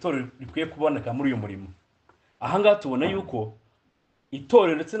bumwe itorero rikwiye kuboneka muri uyu murimo. Aha ngaha tubona yuko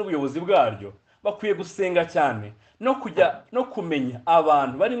itorero ndetse n'ubuyobozi bwaryo bakwiye gusenga cyane no kumenya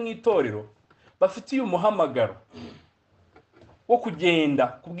abantu bari mu itorero bafitiye umuhamagaro wo kugenda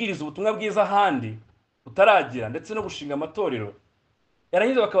kubwiriza ubutumwa bwiza ahandi utaragira, ndetse no gushinga amatorero,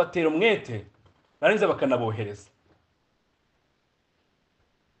 yarangiza bakabatera umwete, barangiza bakanabohereza.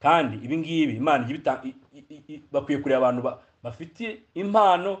 Kandi ibi ngibi Imana bakwiye kureba abantu bafite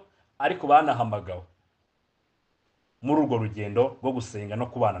impano ariko banahamagawe muri urwo rugendo rwo gusenga no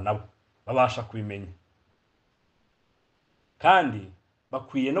kubana nabo, babasha kubimenya. Kandi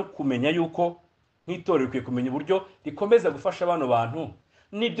bakwiye no kumenya yuko nk'itorero rikwiye kumenya uburyo rikomeza gufasha abano bantu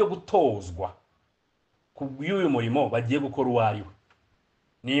n'ibyo gutozwa ku y'uyu murimo bagiye gukora uwo ari we.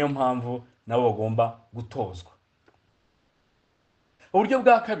 Niyo mpamvu nabo bagomba gutozwa. Uburyo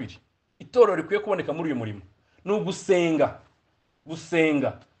bwa kabiri itorero rikwiye kuboneka muri uyu murimo ni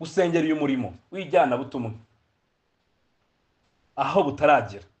gusengera uyu murimo w'ijyana butumwa aho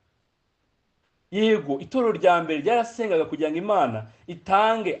butaragera. Yego itorero rya mbere ryarasengaga kugira ngo Imana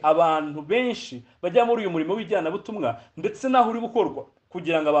itange abantu benshi bajya muri uyu murimo w'ijyana butumwa, ndetse naho uri gukorwa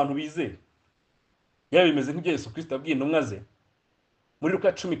kugira ngo abantu bizere. Yaba bimeze nk'ibyo Yesu Kristo abwiye intumwa ze muri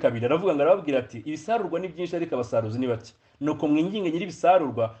Luka 10:2, aravuga ngo arababwira ati ibisarurwa ni byinshi ariko abasaruzi ni bake, nuko mwinginge nyiri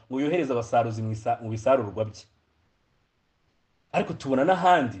ibisarurwa ngo yohereze abasaruzi mu bisarurwa bye. Ariko tubona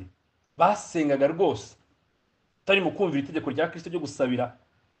n'ahandi basengaga rwose tari mu kumvira itegeko rya Kristo ryo gusabira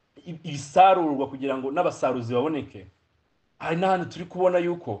ibisarurwa kugira ngo n'abasaruzi baboneke. Hari n'ahandi turi kubona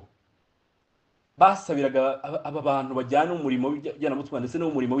yuko basabiraga aba bantu bajyana umurimo w'ijyana butumwa ndetse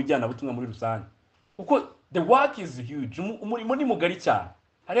n'umurimo w'ijyana butumwa muri rusange, kuko the work is huge, umurimo ni mugari cyane.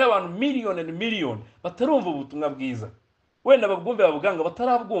 Hari abantu million and million batarumva ubutumwa bwiza, wenda babwumve babuganga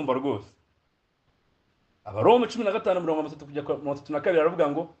batarabwumva rwose. Abaroma 15:33 kujya 32 aravuga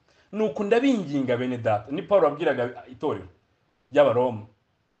ngo nuko ndabinginga bene data, ni Paulo abwiraga itorero ry'Abaroma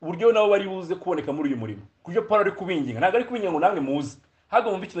uburyo nabo bari buze kuboneka muri uyu murimo. Kubyo Paulo ari kubinginga, ntabwo ari kubinginga ngo namwe muze,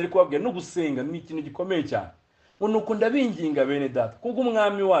 ahubwo mu bikino ari kubabwira no gusenga ni ikintu gikomeye cyane. Ngo nuko ndabinginga bene data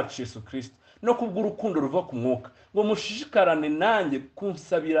kubw'umwami wacu Yesu Kristo no kubw'urukundo ruva ku Mwuka, ngo mushishikarane nanjye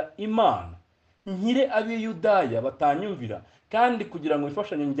kunsabira Imana nkire ab'i Yudaya batanyumvira, kandi kugira ngo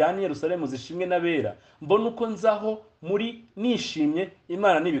imfashanyo njyane i Yerusalemu zishimwe n'abera, mbone uko nzaho muri nishimye,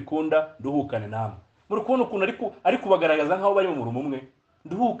 Imana nibikunda nduhukane namwe. Muri kubona ukuntu ari kubagaragaza nk'aho bari mu murimo umwe.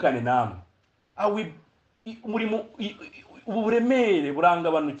 Nduhukane namwe. Ubu buremere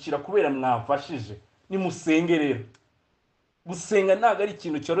burangabanukira kubera mwamfashije. Nimusenge rero. Gusenga ntabwo ari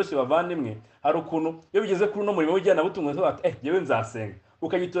ikintu cyoroshye bavandimwe. Hari ukuntu iyo bigeze kuri uno murimo w'ijyanabutumwa ati yewe nzasenga,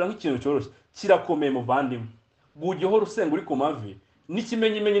 ukagitura nk'ikintu cyoroshye. Kirakomeye muvandimwe. Gujya uhora usenga uri ku mavi,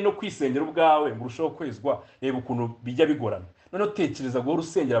 n'ikimenyimenyi no kwisengera ubwawe ngo urusheho kwezwa. Reba ukuntu bijya bigorana. Noneho tekereza guhora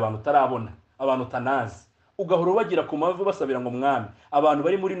usengera abantu utarabona, abantu utanazi, ugahora ubagira ku mavi basabira ngo mwami, abantu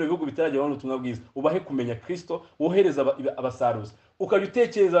bari muri no bihugu bitarajya babona ubutumwa bwiza ubahe kumenya Kristo, wohereza abasaruzi. Ukajya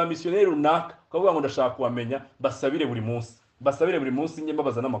utekereza abamisiyoneri runaka, ukavuga ngo ndashaka kubamenya, basabire buri munsi njye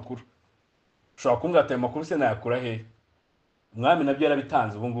mbabaza n'amakuru. Ushobora kumbwira ati ayo makuru se nayakura hehe? Umwami nabyo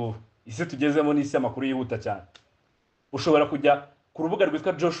yarabitanze. Ubu ngubu isi tugezemo n'isi y'amakuru yihuta cyane. Ushobora kujya ku rubuga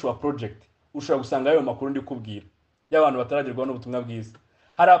rwitwa Joshua Project, ushobora gusanga ayo makuru ndi kubwira y'abantu bataragerwaho n'ubutumwa bwiza.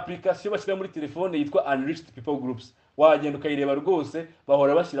 Hari application bashyira muri telefone yitwa Unreached People Groups, wagenda ukayireba rwose,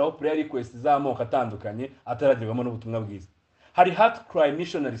 bahora bashyiraho prayer requests z'amoko atandukanye ataragerwamo n'ubutumwa bwiza. Hari Heart Cry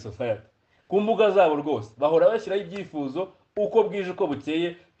Missionary Society, ku mbuga zabo rwose bahora bashyiraho ibyifuzo uko bwije uko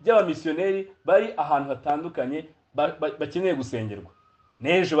bukeye by'abamisiyoneri bari ahantu hatandukanye bakeneye gusengerwa.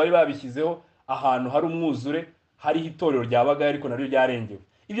 N'ejo bari babishyizeho ahantu hari umwuzure, hari itorero ryabaga ariko naryo ryarengewe.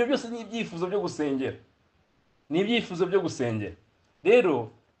 Ibyo byose ni ibyifuzo byo gusengera. Rero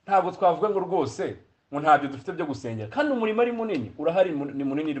ntabwo twavuga ngo rwose ngo ntabyo dufite byo gusengera, kandi umurimo ari munini, urahari, ni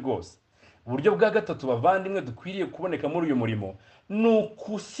munini rwose. Uburyo bwa gatatu bavandimwe dukwiriye kuboneka muri uyu murimo ni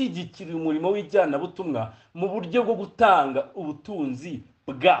ukushyigikira umurimo w'ijyanabutumwa mu buryo bwo gutanga ubutunzi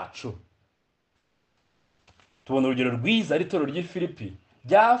bwacu. Tubona urugero rwiza ari itorero ry'i Filipi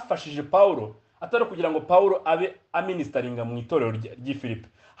ryafashije Pawulo, atari kugira ngo Pawulo abe aministeringa mu itorero ry'i Filipi,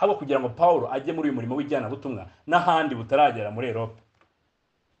 ahubwo kugira ngo Pawulo ajye muri uyu murimo w'ijyanabutumwa n'ahandi butaragera muri Europe.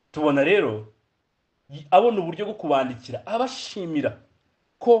 Tubona rero abona uburyo bwo kubandikira abashimira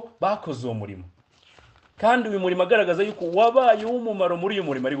ko bakoze uwo murimo, kandi uyu murimo agaragaza yuko wabaye w'umumaro muri uyu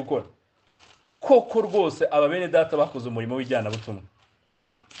murimo ari gukora. Koko rwose aba bene data bakoze umurimo w'ijyanabutumwa,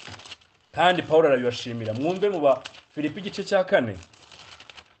 kandi Pawulo arabibashimira. Mwumve mu ba Filipi igice cya 4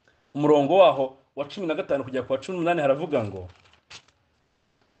 umurongo waho wa 15 kugera ku wa 18 haravuga ngo,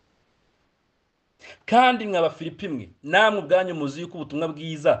 kandi mwaba Filipi mwe, namwe ubwanyu muzi yuko ubutumwa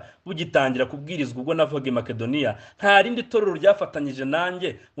bwiza bugitangira kubwirizwa ubwo navaga i Makedoniya, nta rindi torero ryafatanyije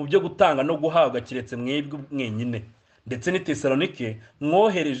nanjye mu byo gutanga no guhabwa kiretse mwebwe mwenyine. Ndetse n'i Tesalonike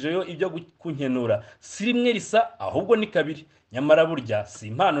mwoherejeyo ibyo kunkenura, si rimwe risa ahubwo ni kabiri. Nyamara burya si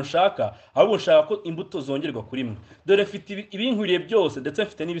impano nshaka, ahubwo nshaka ko imbuto zongerwa kuri mwe. Dore mfite ibinkwiriye byose, ndetse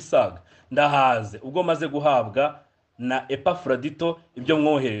mfite n'ibisaga. Ndahaze ubwo maze guhabwa na Epafrodito ibyo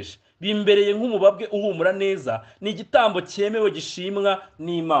mwohereje. Bimbereye nk'umubabwe uhumura neza, ni igitambo cyemewe gishimwa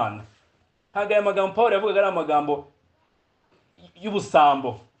n'Imana. Ntabwo aya magambo Pawulo yavugaga ari amagambo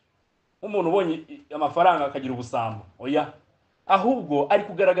y'ubusambo, umuntu ubonye amafaranga akagira ubusambo. Oya, ahubwo ari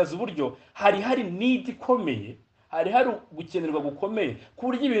kugaragaza uburyo hari need ikomeye, hari gukenerwa gukomeye, ku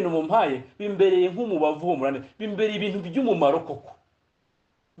buryo ibintu mumpaye bimbereye nk'umubavu uhumura neza, bimbereye ibintu by'umumaro koko,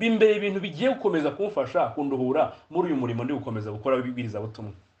 bimbereye ibintu bigiye gukomeza kumfasha kunduhura muri uyu murimo ndi gukomeza gukora w'ibibwiriza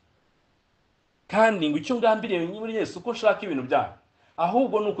butumwa. Kandi ngo icyo ngambiriye muri Yesu uko nshaka ibintu byanyu,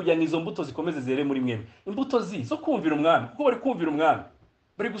 ahubwo ni ukujya n'izo mbuto zikomeze zere muri mwebwe, imbuto zo kumvira umwami, kuko bari kumvira umwami,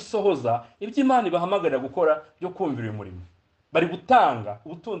 bari gusohoza ibyo Imana ibahamagarira gukora byo kumvira uyu murimo. Bari gutanga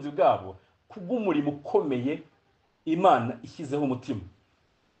ubutunzi bwabo kubw'umurimo ukomeye Imana ishyizeho umutima,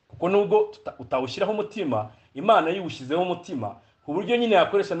 kuko nubwo utawushyiraho umutima, Imana yiwushyizeho umutima ku buryo nyine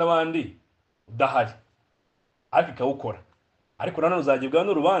yakoresha n'abandi udahari, ariko ikawukora. Ariko nanone uzagibwa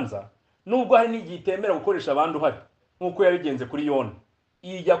n'urubanza, nubwo hari n'igihe itemera gukoresha abandi uhari, nk'uko yabigenze kuri Yona.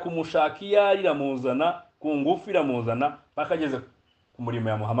 Ijya kumushaka iyo iramuzana ku ngufu, iramuzana bakageze ku murimo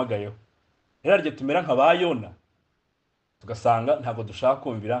yamuhamagayeho. Rero arye tumera nka ba Yona, tugasanga ntabwo dushaka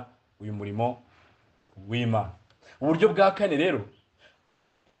kumvira uyu murimo w'Imana. Uburyo bwa kane rero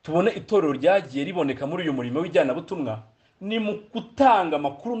tubone itorero ryagiye riboneka muri uyu murimo w'ijyanabutumwa ni mu gutanga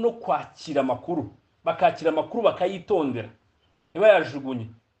amakuru no kwakira amakuru. Bakakira amakuru bakayitondera, ntibayajugunye.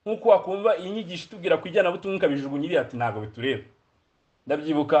 Nk'uko wakumva iyi nyigisho itubwira ku ijyanabutumwa ukabijugunya iri ati ntabwo bitureba.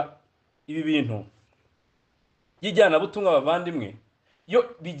 Ndabyibuka ibi bintu by'ijyanabutumwa bavandimwe, yo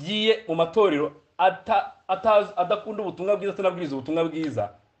bigiye mu matorero adakunda ubutumwa bwiza, atanabwiriza ubutumwa bwiza,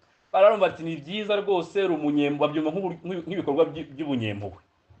 bararumva ati ni byiza rwose, rumunyembo, babyumva nk'ibikorwa by'ubunyempuhwe.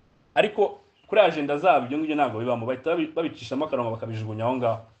 Ariko kuri agenda zabo ibyo ngibyo ntabwo bibamo, bahita babicishamo akarongo bakabijugunya aho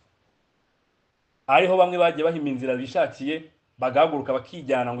ngaho. hariho bamwe bagiye bahima inzira bishakiye bagahaguruka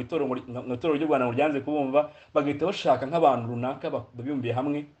bakijyana ngo itorero ry'u Rwanda ngo ryanze kubumva, bagahita bashaka nk'abantu runaka babimbiye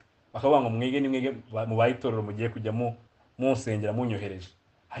hamwe bakavuga ngo mwege ni mwege mubaye itorero mugiye kujya munsengera munyohereje.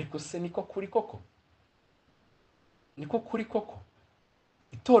 Ariko se niko kuri koko? Niko kuri koko?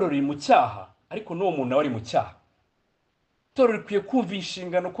 Itorero riri mu cyaha, ariko n'uwo muntu nawe ari mu cyaha. Itorero rikwiye kumva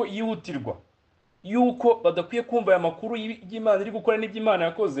inshingano ko yihutirwa, yuko badakwiye kumva aya makuru y'Imana iri gukora n'iby'Imana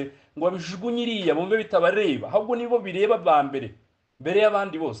yakoze ngo babijugunye iriya bumve bitabareba, ahubwo nibo bireba ba mbere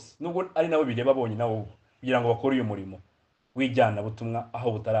y'abandi bose, nubwo ari nabo bireba bonye nabo kugira ngo bakore uyu murimo wijyana butumwa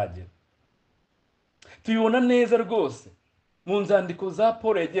aho butaragera. Tubibona neza rwose mu nzandiko za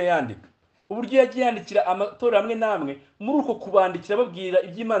Paul yagiye yandika, uburyo yagiye yandikira amatorero amwe namwe, muri uko kubandikira babwira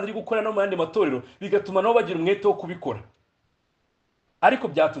iby'Imana iri gukora no mu yandi matorero, bigatuma nabo bagira umwete wo kubikora. Ariko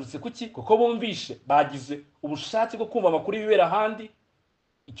byaturutse kuki? Kuko bumvishe, bagize ubushake bwo kumva amakuru y'ibibera ahandi.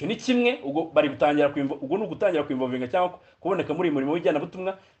 Icyo ni kimwe, ubwo bari gutangira ubwo ni ugutangira kwimvovinga cyangwa kuboneka muri murimo w'ijyana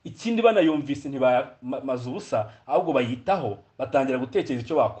butumwa. Ikindi banayumvise ntibamaze ubusa, ahubwo bayitaho, batangira gutekereza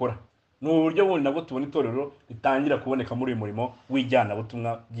icyo bakora. Ni uburyo bundi nabwo tubona itorero ritangira kuboneka muri uyu murimo w'ijyana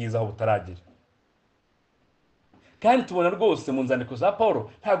butumwa bwiza aho butaragera. Kandi tubona rwose mu nzandiko za Paulo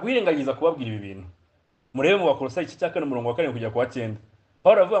nta guhirengagiza kubabwira ibi bintu. Murebe mu Bakolosayi 4:7 kugera ku 9.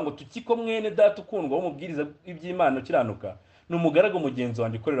 Paulo avuga ngo tukiko mwene data ukundwa w'umubwiriza iby'Imana ukiranuka, ni umugaragu mugenzi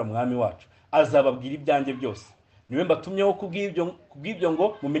wanjye ukorera mwami wacu, azababwira ibyanjye byose. Niwe mbatumyeho kubw'ibyo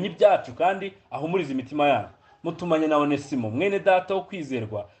ngo mumenye ibyacu kandi ahumurize imitima yanyu. Mutumanye na Onesimo mwene data wo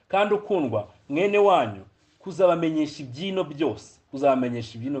kwizerwa kandi ukundwa mwene wanyu, kuzabamenyesha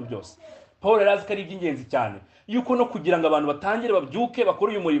ibyino byose. Paulo yarazi ko ari iby'ingenzi cyane yuko no kugira ngo abantu batangire babyuke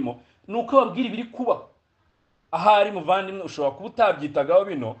bakora uyu murimo, nuko babwira ibiri kuba. Ahari muvandimwe ushobora kuba utabyitagaho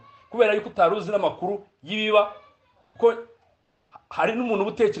bino kubera yuko utaruzi n'amakuru y'ibiba, ko hari n'umuntu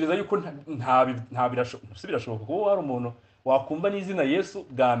ubutekereza yuko nta birashoboka kuba hari umuntu wakumva n'izina Yesu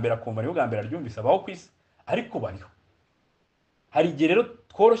bwa mbere akumva niho bwa mbere aryumvise abaho ku isi, ariko bariho. Hari igihe rero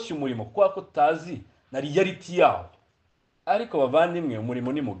tworoshye umurimo kuko ko tutazi na reality yawo, ariko bavandimwe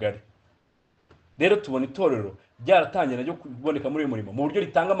umurimo ni mugari. Rero tubona itorero ryaratangiye ryo kuboneka muri uyu murimo mu buryo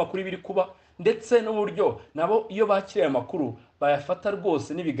ritanga amakuru y'ibiri kuba, ndetse n'uburyo nabo iyo bakiriye amakuru bayafata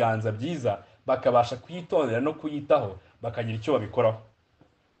rwose n'ibiganza byiza, bakabasha kuyitondera no kuyitaho, bakagira icyo babikoraho.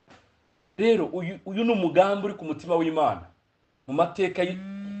 Rero uyu ni umugambi uri ku mutima w'Imana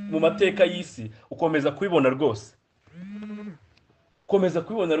mu mateka y'isi, ukomeza kubibona rwose. Komeza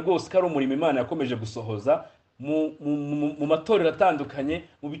kubibona rwose ko ari umurimo Imana yakomeje gusohoza mu matorero atandukanye,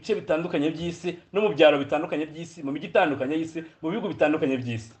 mu bice bitandukanye by'isi, no mu byaro bitandukanye by'isi, mu mijyi itandukanye y'isi, mu bihugu bitandukanye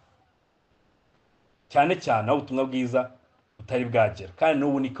by'isi, cyane cyane aho ubutumwa bwiza butari bwagera. Kandi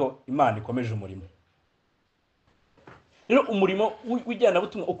n'ubu niko Imana ikomeje umurimo. Rero umurimo w'ijyana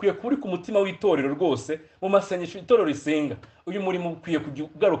butumwa ukwiye kuba uri ku mutima w'itorero rwose. Mu masengesho itorero risenga, uyu murimo ukwiye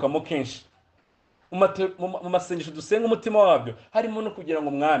kugarukamo kenshi. Mu masengesho dusenga umutima wabyo harimo no kugira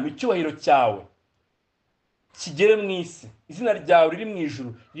ngo mwami icyubahiro cyawe kigere mu isi, izina ryawe riri mu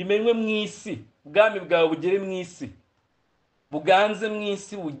ijuru rimenywe mu isi, ubwami bwawe bugere mu isi, buganze mu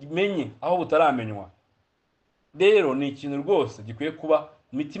isi, bumenye aho butaramenywa. Rero ni ikintu rwose gikwiye kuba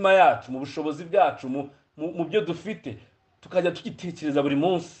mu mitima yacu, mu bushobozi bwacu, mu byo dufite, tukajya tugitekereza buri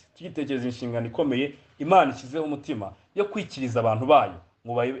munsi, tugitekereza inshingano ikomeye Imana ishyizeho umutima yo kwikiriza abantu bayo,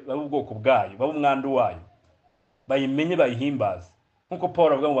 ngo babe ubwoko bwayo, babe umwandu wayo, bayimenye, bayihimbaze. Nkuko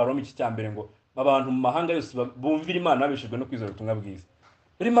Paulo avuga mu Baroma 1 ngo abantu mu mahanga yose bumvira Imana babeshejwe no kwizera ubutumwa bwiza.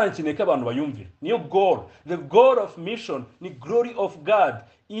 Rero Imana ikeneye ko abantu bayumvira. Niyo goal, the goal of mission ni glory of God.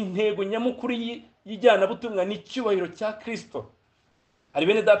 Intego nyamukuru y'ijyana butumwa ni icyubahiro cya Kristo. Hari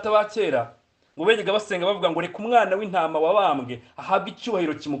bene data ba kera ngo bejyaga basenga bavuga ngo reka umwana w'intama wabambwe ahabwe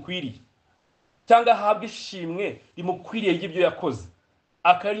icyubahiro kimukwiriye, cyangwa ahabwe ishimwe rimukwiriye y'ibyo yakoze.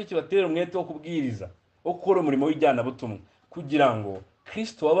 Akaryo kibatera umwete wo kubwiriza, wo gukora umurimo w'ijyana butumwa, kugira ngo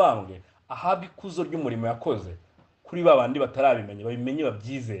Kristo wabambwe ahabwe ikuzo ry'umurimo yakoze kuri babandi batarabimenya, babimenye,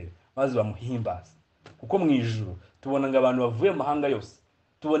 babyizere, maze bamuhimbaze. Kuko mu ijuru tubona ngo abantu bavuye mu mahanga yose,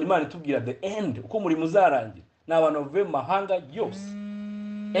 tubona Imana itubwira the end, uko umurimo uzarangira, ni abantu bavuye mu mahanga yose,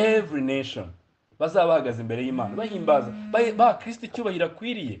 every nation, bazaba bahagaze imbere y'Imana bahimbaza, baha Kristo icyubahiro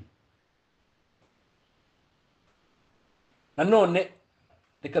akwiriye. Nanone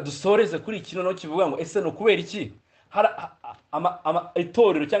reka dusoreze kuri iki noneho kivuga ngo ese no kubera iki hari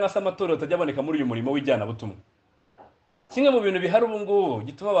itorero cyangwa se amatorero atajya aboneka muri uyu murimo w'ijyana butumwa. Kimwe mu bintu bihari ubu ngubu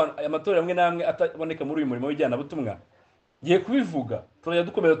gituma amatorero amwe namwe ataboneka muri uyu murimo w'ijyana butumwa, giye kubivuga, turajya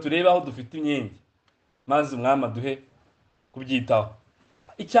dukomeza turebe aho dufite inyengi, maze umwami aduhe kubyitaho.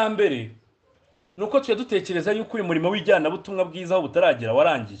 Icyambere nuko tujya dutekereza yuko uyu murimo w'ijyana butumwa bwiza aho butaragera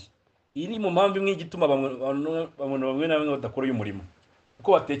warangiye. iri mu mpamvu imwe igituma abantu bamwe na bamwe badakora uyu murimo,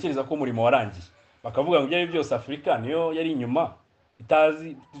 kuko batekereza ko umurimo warangiye, bakavuga ngo ibyo ari byo byose Afurika niyo yari inyuma,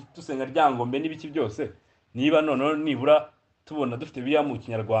 itazi dusenga ryangombe n'ibiki byose. Niba noneho nibura tubona dufite biriya mu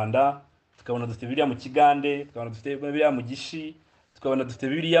kinyarwanda, tukabona dufite biriya mu kigande, tukabona dufite biriya mu gishi, tukabona dufite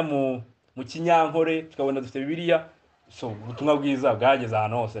biriya mu kinyankore, tukabona dufite biriya, so ubutumwa bwiza bwageze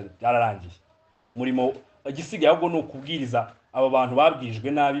ahantu hose, byararangiye. Umurimo igisigaye ahubwo ni ukubwiriza abo bantu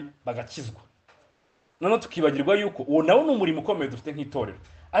babwijwe nabi bagakizwa. Noneho tukibagirwa yuko uwo nawo ni umurimo ukomeye dufite nk'itorero,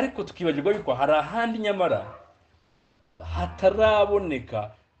 ariko tukibagirwa yuko hari ahandi nyamara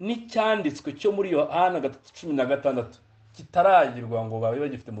hataraboneka n'icyanditswe cyo muri Yohana 3:16 kitaragirwa ngo babe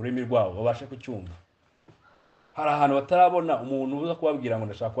bagifite mu rurimi rwabo babashe kucyumva. Hari ahantu batarabona umuntu uza kubabwira ngo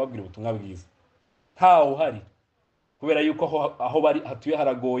ndashaka kubabwira ubutumwa bwiza, ntawe uhari, kubera yuko aho bari hatuye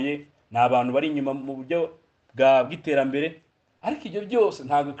haragoye, ni abantu bari inyuma mu buryo bw'iterambere. Ariko ibyo byose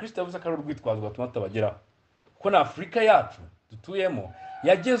ntabwo Kristo yavuze ko ari urwitwazo gatuma tutabageraho, kuko na Afurika yacu dutuyemo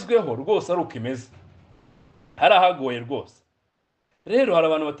yagezweho rwose ari uko imeze, harahagoye rwose. Rero hari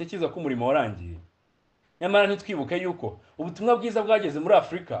abantu batekereza ko umurimo warangiye, nyamara ntitwibuke yuko ubutumwa bwiza bwageze muri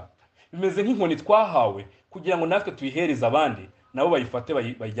Afurika bimeze nk'inkoni twahawe kugira ngo natwe tuyihereze abandi nabo bayifate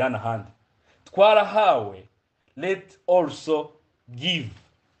bayijyana ahandi. Twarahawe, let also give.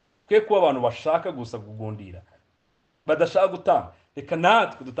 Kwe kuba abantu bashaka gusa kugundira, badashaka gutanga. Reka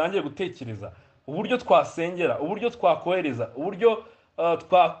natwe dutangire gutekereza uburyo twasengera, uburyo twakohereza, uburyo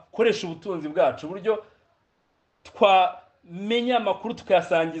twakoresha ubutunzi bwacu, uburyo twamenya amakuru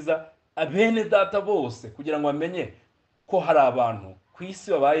tukayasangiza abene data bose, kugira ngo bamenye ko hari abantu ku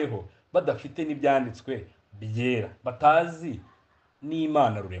isi babayeho badafite n'ibyanditswe byera, batazi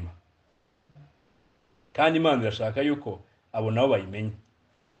n'Imana rurema, kandi Imana irashaka yuko abo nabo bayimenye.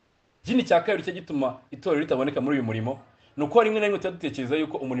 Ikindi cya kabiri cyo gituma itorero ritaboneka muri uyu murimo, nuko rimwe na rimwe dutekereza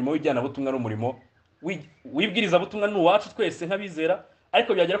yuko umurimo w'ijyanabutumwa ari umurimo w'ibwirizabutumwa ni uwacu twese nk'abizera,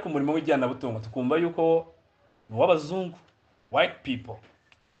 ariko byagera ku murimo w'ijyanabutumwa tukumva yuko ni uw'abazungu, white people.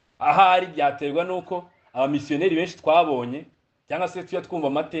 Ahari byaterwa nuko abamisiyoneri benshi twabonye cyangwa se tuya twumva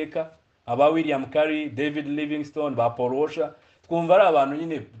amateka, aba William Carey, David Livingstone, ba Paul Washer, twumva ari abantu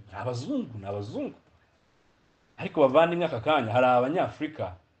nyine n'abazungu. Ariko bavandimwe aka kanya hari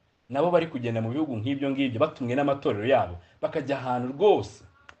abanyafrika nabo bari kugenda mu bihugu nk'ibyo ngibyo batumwe n'amatorero yabo, bakajya ahantu rwose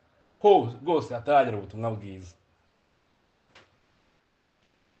hataragera ubutumwa bwiza.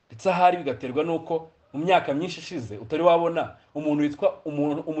 Ndetse ahari bigaterwa nuko mu myaka myinshi ishize utari wabona umuntu witwa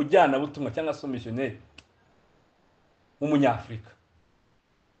umujyana butumwa cyangwa se missionnaire w'umunyafrika.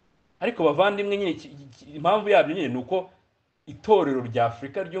 Ariko bavandimwe nyine impamvu yabyo nyine nuko itorero rya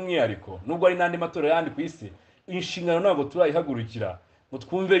Afrika ry'umwihariko, nubwo ari n'andi matorero yandi ku isi, inshingano ntabwo turayihagurukira ngo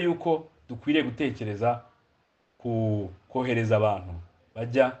twumve yuko dukwiriye gutekereza kohereza abantu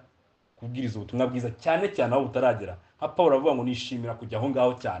bajya kubwiriza ubutumwa bwiza, cyane cyane aho butaragera. Nka Paulo avuga ngo nishimira kujya aho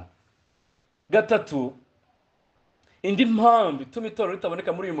ngaho cyane. Gatatu, indi mpamvu ituma itorero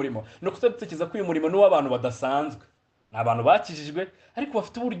ritaboneka muri uyu murimo ni uko dutekereza ko uyu murimo ni uw'abantu badasanzwe. Ni abantu bakijijwe ariko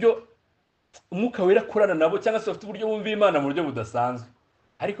bafite uburyo umwuka wera akorana nabo, cyangwa se bafite uburyo bumva Imana mu buryo budasanzwe.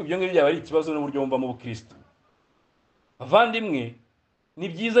 Ariko ibyo ngibyo byaba ari ikibazo n'uburyo bumva mu Kristo. Bavandimwe, ni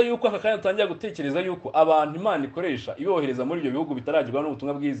byiza yuko aka kanya dutangira gutekereza yuko abantu Imana ikoresha ibohereza muri ibyo bihugu bitaragerwaho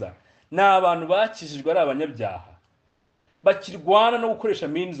n'ubutumwa bwiza ni abantu bakijijwe, ari abanyabyaha, bakirwana no gukoresha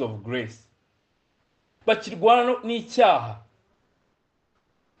means of grace, bakirwana n'icyaha,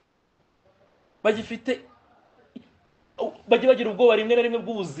 bajya bagira ubwoba rimwe na rimwe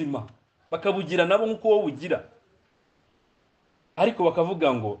bw'ubuzima, bakabugira nabo nk'uko wowe ubugira, ariko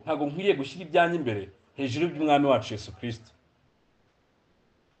bakavuga ngo ntabwo nkwiriye gushyira ibyanjye imbere hejuru y'umwami wacu Yesu Kristo.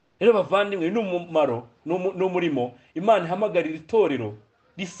 Rero bavandimwe, ni umurimo Imana ihamagarira itorero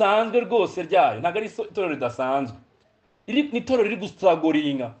risanzwe rwose ryayo, ntabwo ari itorero ridasanzwe, ni itorero riri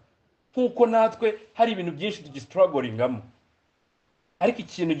gustragoringa nk'uko natwe hari ibintu byinshi tugistragolingamo. Ariko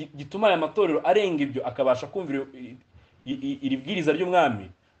ikintu gituma aya matorero arenga ibyo akabasha kumvira iri bwiriza ry'umwami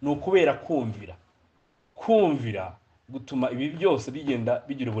ni ukubera kumvira gutuma ibi byose bigenda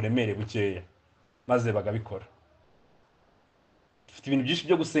bigira uburemere bukeya, maze bagabikora. Dufite ibintu byinshi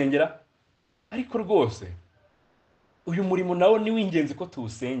byo gusengera, ariko rwose uyu murimo nawo ni w'ingenzi ko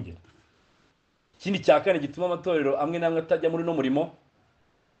tuwusengera. Ikindi cya kane gituma amatorero amwe n'amwe atajya muri no murimo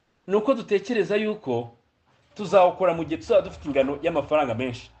ni uko dutekereza yuko tuzawukora mu gihe tuzaba dufite ingano y'amafaranga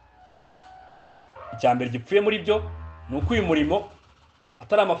menshi. Icya mbere gipfuye muri byo ni uko uyu murimo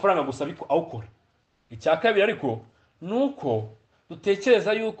atari amafaranga gusa ariko awukora. Icya kabiri ariko ni uko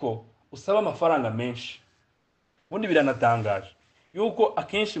dutekereza yuko usaba amafaranga menshi. Ubundi biranatangaje yuko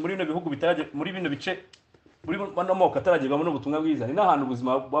akenshi muri bino bihugu muri bino bice, muri bano moko ataragerwamo n'ubutumwa bwiza, ni n'ahantu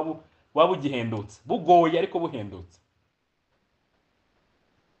ubuzima waba ugihendutse, bugoye ariko buhendutse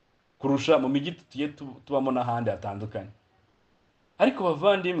kurusha mu mijyi tugiye tubamo n'ahandi hatandukanye. Ariko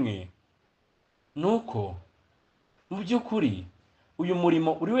bavandimwe, nuko mu by'ukuri uyu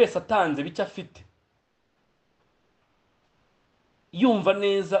murimo buri wese atanze bicyo afite, yumva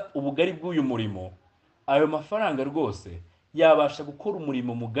neza ubugari bw'uyu murimo, ayo mafaranga rwose yabasha gukora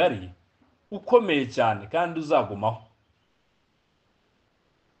umurimo mugari ukomeye cyane kandi uzagumaho,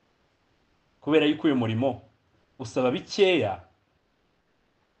 kubera yuko uyu murimo usaba bikeya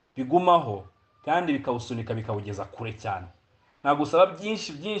bigumaho kandi bikawusunika bikawugeza kure cyane. Ntabwo usaba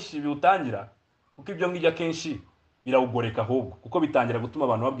byinshi byinshi biwutangira, kuko ibyo ngibyo akenshi birawugoreka ahubwo, kuko bitangira gutuma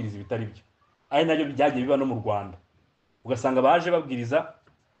abantu babwiriza ibitari byo. Ari nabyo byagiye biba no mu Rwanda, ugasanga baje babwiriza,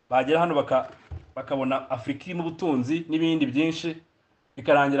 bagera hano bakabona Afurika irimo ubutunzi n'ibindi byinshi,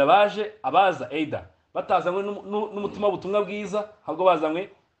 bikarangira abaza either batazanywe n'umutima w'ubutumwa bwiza, ahubwo bazanywe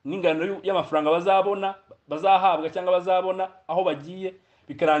n'ingano y'amafaranga bazahabwa cyangwa bazabona aho bagiye,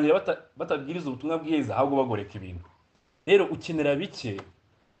 bikarangira batabwiriza ubutumwa bwiza, ahubwo bagoreka ibintu. Rero ukenera bike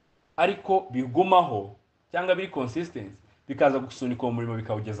ariko bigumaho cyangwa biri consistent, bikaza gusunika uwo murimo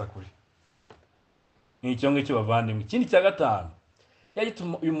bikawugeza kure. Ni icyo ngicyo bavandimwe. Ikindi cya gatanu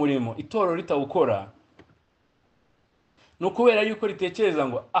yagituma uyu murimo itorero ritawukora, ni ukubera yuko ritekereza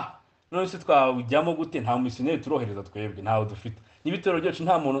ngo none se twawujyamo gute, nta misiyoneri turohereza twebwe, ntawe dufite, n'ibitero byacu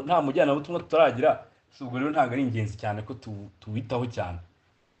nta mujyana butumwa tutaragira, ubwo rero ntabwo ari ingenzi cyane ko tuwitaho cyane.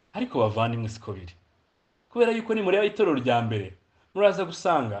 Ariko bavandimwe siko biri, kubera yuko ni mureba itorero rya mbere, muraza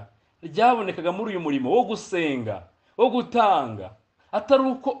gusanga ryabonekaga muri uyu murimo wo gusenga, wo gutanga, atari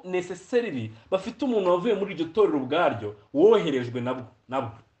uko necessarily bafite umuntu wavuye muri iryo torero ubwaryo woherejwe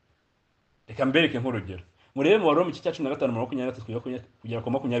nabwo. Reka mbereke nk'urugero, murebe mu Baroma 15:23 kugera ku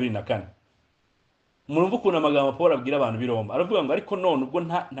 24. Murumva ukuntu amagambo Paul abwira abantu b'i Roma, aravuga ngo ariko none ubwo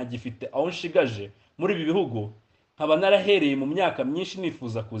ntagifite aho nshigaje muri ibi bihugu, nkaba narahereye mu myaka myinshi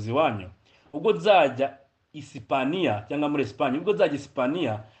nifuza kuza iwanyu, ubwo nzajya Isipaniya cyangwa muri Espanye, ubwo nzajya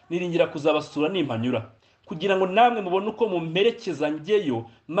Isipaniya niringira kuzabasura nimpanyura, kugira ngo namwe mubone uko mumperekeza njyeyo,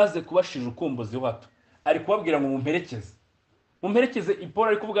 maze kubashije ukumbuzi hato. Ari kubabwira ngo mumperekeze, Paul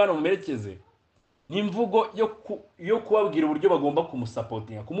ari kuvuga hano mumperekeze ni imvugo yo kubabwira uburyo bagomba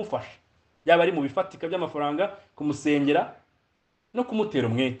kumusapotinga, kumufasha, yaba ari mu bifatika by'amafaranga, kumusengera no kumutera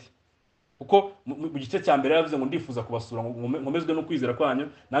umwete. Kuko mu gice cya mbere yavuze ngo ndifuza kubasura, nkomezwe no kwizera kwanyu,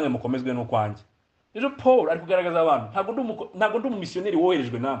 nange mukomezwe no kwanjye. Rero Paul ari kugaragaza abantu, ntabwo ndi umumisiyoneri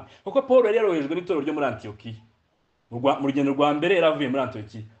woherejwe namwe, kuko Paul yari yaroherejwe n'itorero ryo muri Antiyokiya. Mu rugendo rwa mbere yaravuye muri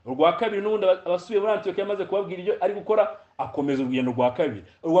Antiyokiya, urwa kabiri n'ubundi abasubiye muri Antiyokiya amaze kubabwira ibyo ari gukora, akomeza urugendo rwa kabiri,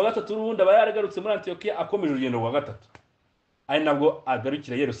 urwa gatatu n'ubundi aba yaragarutse muri Antiyokiya, akomeje urugendo rwa gatatu, ari nabwo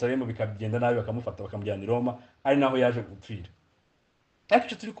agarukira Yerusalemu, bikagenda nabi bakamufata bakamujyana i Roma, ari naho yaje gupfira. Ariko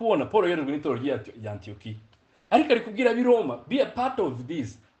icyo turi kubona, Paul yoherejwe n'itorero rya Antiyokiya, ariko ari kubwira ab'i Roma, be a part of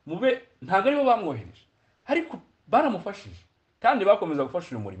this, mube ntabwo aribo bamwohereje, ariko baramufashije kandi bakomeza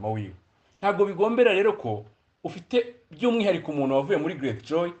gufasha uyu murimo wiwe. Ntabwo bigombera rero ko ufite by'umwihariko umuntu wavuye muri Great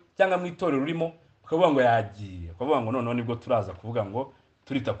Joy cyangwa mu itorero urimo, ukavuga ngo yagiye, ukavuga ngo noneho nibwo turaza kuvuga ngo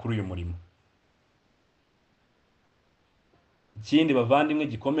turita kuri uyu murimo. Ikindi bavandimwe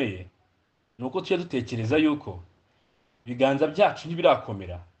gikomeye, ni uko tujya dutekereza yuko ibiganza byacu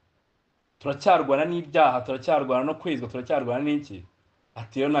ntibirakomera, turacyarwana n'ibyaha, turacyarwana no kwezwa, turacyarwana n'iki.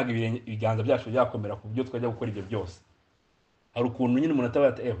 Ati rero ntabwo ibiganza byacu byakomera ku buryo twajya gukora ibyo byose. Hari ukuntu nyine umuntu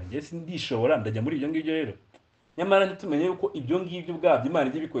atabaye ati njye sindishobora, ndajya muri ibyo ngibyo. Rero nyamara ntitumenye yuko ibyo ngibyo ubwabyo Imana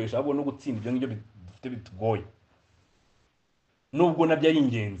ijya ibikoresha ahubwo no gutsinda ibyo ngibyo bifite bitugoye. Nubwo nabyo ari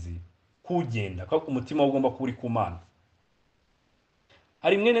ingenzi kugenda, kuko umutima ugomba kuba uri ku Mana.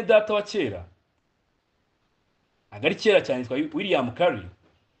 Hari mwene data wa kera, agari kera cyane, yitwa William Carey,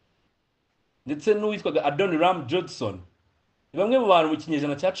 ndetse n'uwitwaga Adoniram Judson. Ni bamwe mu bantu mu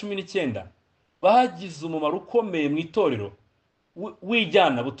kinyejana cya 19 bagize umumaro ukomeye mu itorero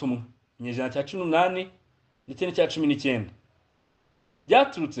wijyana butumwa, kinyejana cya 18 ndetse n'icya 19.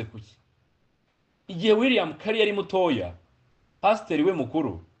 Byaturutse kuki? Igihe William Carey yari mutoya, pasiteri we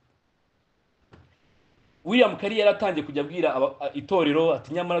mukuru, William Carey yaratangiye kujya abwira itorero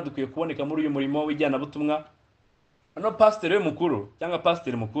ati nyamara dukwiye kuboneka muri uyu murimo wijyana butumwa. Ano pasiteri we mukuru cyangwa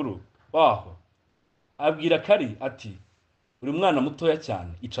pasiteri mukuru waho abwira Carey ati uri mwana mutoya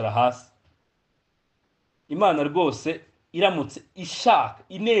cyane, icara hasi. Imana rwose iramutse ishaka,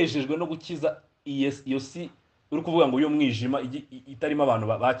 inejejwe no gukiza iyo si uri kuvuga ngo uyu mwijima itarimo abantu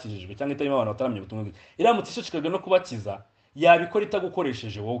bakijijwe cyangwa itarimo abantu bataramye ubutumwa bwiza, iramutse ishishikajwe no kubakiza, yabikora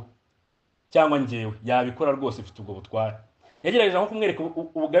itagukoresheje wowe cyangwa njyewe, yabikora rwose, ifite ubwo butware. Yagerageje nko kumwereka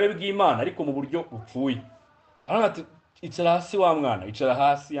ubugabe bw'Imana ariko mu buryo bupfuye. Aravuga ati icara hasi wa mwana, icara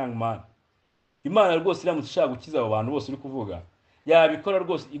hasi young man. Imana rwose iramutse ishaka gukiza abo bantu bose uri kuvuga, yabikora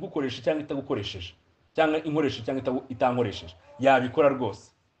rwose, igukoresha cyangwa itagukoresheje, cyangwa inkoresha cyangwa itankoresheje, yabikora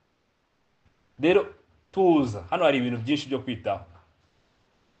rwose. Rero tuza, hano hari ibintu byinshi byo kwitaho.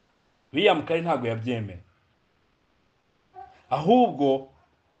 William Carey ntabwo yabyemera, ahubwo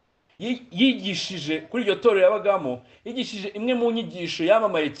yigishije kuri iryo torero yabagamo, yigishije imwe mu nyigisho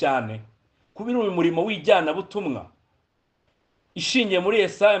yamamaye cyane kubiri uyu murimo w'ijyana butumwa, ishingiye muri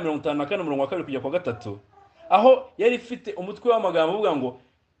Yesaya 54:2 kujya kwa 3, aho yari ifite umutwe w'amagambo uvuga ngo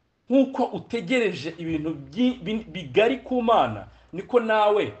nkuko utegereje ibintu bigari ku Mana, niko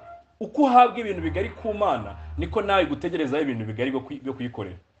nawe uko uhabwa ibintu bigari ku Mana, niko nawe gutegerezaho ibintu bigari byo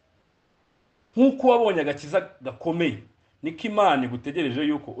kuyikorera. Nkuko wabonye agakiza gakomeye, niko Imana igutegereje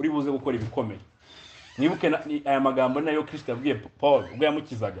yuko uri buze gukora ibikomeye. Nibuke aya magambo nayo Kristo yabwiye Paul ubwo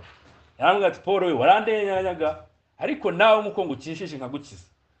yamukizaga. Yarambwira ati, Paul we warandenyanyaga, ariko nawe muko ngukishije nkagukiza,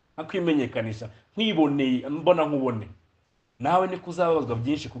 nkakwimenyekanisha, nkwiboneye, mbona nkubone, nawe niko uzababazwa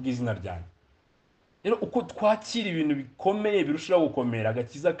byinshi kubw'izina ryanjye. Rero uko twakira ibintu bikomeye birushaho gukomera,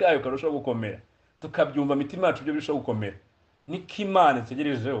 agakiza kayo karushaho gukomera, tukabyumva mitima yacu byo birushaho gukomera, niko Imana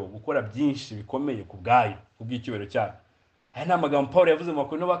itegerejeho gukora byinshi bikomeye ku bwayo, kubw'icyubahiro cyayo. Aya ni amagambo Paul yavuze mu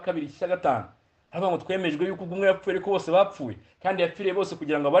Bakorinto ba 2:5, aravuga ngo twemejwe yuko umwe yapfuye ariko bose bapfuye, kandi yapfiriye bose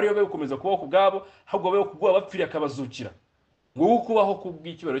kugira ngo abariyo be gukomeza kubaho ku bwabo, ahubwo be kubwa bapfiriye akabazukira. Ngo kubaho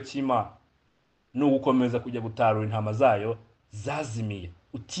kubw'icyubahiro cy'Imana no gukomeza kujya gutarura intama zayo zazimiye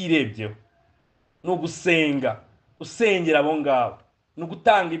utirebyeho, no gusenga usengera abo ngabo, no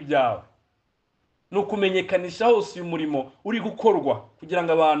gutanga ibyawe, no kumenyekanisha hose uyu murimo uri gukorwa kugira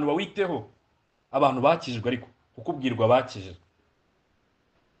ngo abantu bawiteho, abantu bakijijwe ariko ukubwirwa bakijijwe.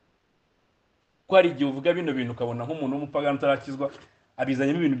 Ko hari igihe uvuga bino bintu ukabona nk'umuntu w'umupagani utarakizwa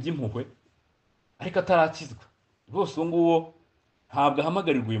abizanyemo ibintu by'impuhwe ariko atarakizwa rwose, uwo nguwo ntabwo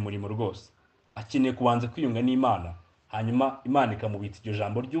ahamagarirwa uyu murimo rwose. Akeneye kubanza kwiyunga n'Imana, hanyuma Imana ikamubitsa iryo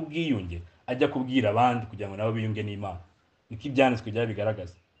jambo ry'ubwiyunge ajya kubwira abandi kugira ngo nabo biyunge n'Imana. Niko ibyanditswe byari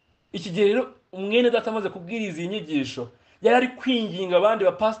bigaragaza. Iki gihe rero umwene data amaze kubwiriza iyi nyigisho, yari ari kwinginga abandi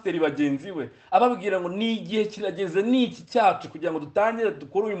bapasiteri bagenzi we, ababwira ngo ni igihe kirageze n'iki cyacu kugira ngo dutangire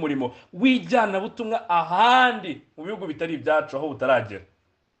dukore uyu murimo w'ijyana butumwa ahandi mu bihugu bitari ibyacu, aho butaragera.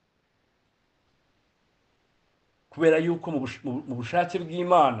 Kubera yuko mu bushake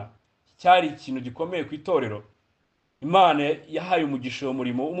bw'Imana cyari ikintu gikomeye ku itorero, Imana yahaye umugisha uwo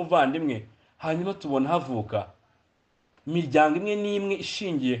murimo w'umuvandimwe, hanyuma tubona havuka imiryango imwe n'imwe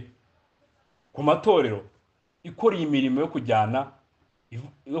ishingiye ku matorero ikora iyi mirimo yo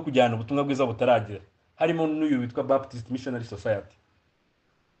kujyana ubutumwa bwiza butaragera, harimo n'uyu witwa Baptist Missionary Society.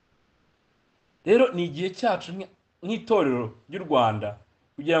 Rero ni igihe cyacu nk'itorero ry'u Rwanda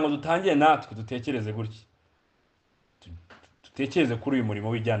kugira ngo dutangire natwe dutekereze gutya, dutekereze kuri uyu murimo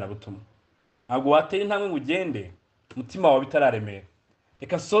w'ijyana butumwa. Ntabwo watera intambwe ngo ugende umutima wawe bitararemera.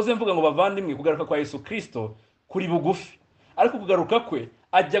 Reka soze mvuga ngo bavandimwe, kugaruka kwa Yesu Kristo kuri bugufi, ariko kugaruka kwe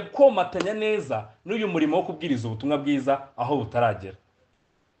ajya komatanya neza n'uyu murimo wo kubwiriza ubutumwa bwiza aho butaragera.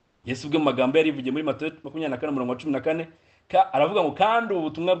 Yesu ubwe mu magambo yari ivugiye muri Matayo 24:14 aravuga ngo kandi ubu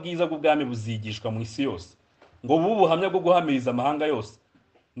butumwa bwiza bw'ubwami buzigishwa mu isi yose, ngo bubu buhamya bwo guhamiriza amahanga yose,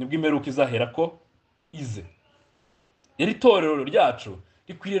 nibwo imperuka izahera ko ize. Iri torero ryacu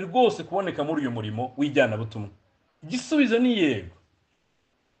rikwiriye rwose kuboneka muri uyu murimo w'ijyana butumwa. Igisubizo ni yego.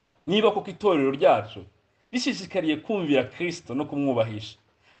 Niba koko itorero ryacu rishishikariye kumvira Kristo no kumwubahisha,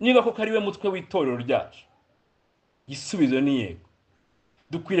 niba koko ari we mutwe w'itorero ryacu, igisubizo ni yego.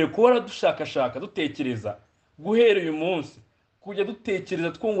 Dukwiriye kuhora dushakashaka, dutekereza, guhera uyu munsi kujya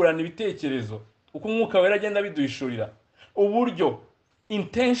dutekereza, twungurana ibitekerezo uko umwuka wera agenda biduhishurira, uburyo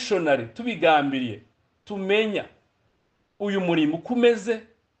intentionally tubigambiriye tumenya uyu murimo ukomeze,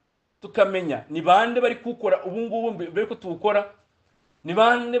 tukamenya ni bande bari kukora ubu ngubu mbere ko tuwukora, ni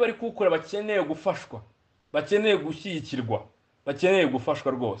bande bari kukora bakeneye gufashwa, bakeneye gushyigikirwa, bakeneye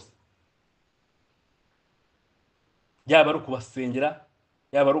gufashwa rwose. Yaba ari ukubasengera,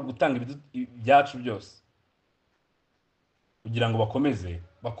 yaba ari ugutanga ibyacu byose kugira ngo bakomeze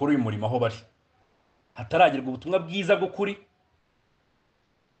bakore uyu murimo aho bari, hataragira ubutumwa bwiza bwo kuri,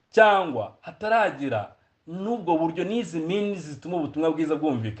 cyangwa hataragira n'ubwo buryo n'izi minsi zituma ubutumwa bwiza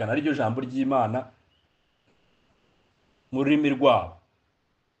bwumvikana, ari ryo jambo ry'Imana mu rurimi rwabo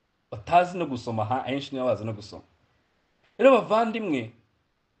batazi no gusoma, ahenshi niyo bazi no gusoma. Rero bavandimwe,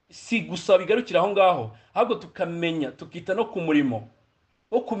 si gusa bigarukira aho ngaho, ahubwo tukamenya, tukita no ku murimo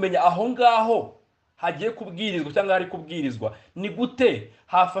wo kumenya aho ngaho hagiye kubwirizwa cyangwa hari kubwirizwa ni gute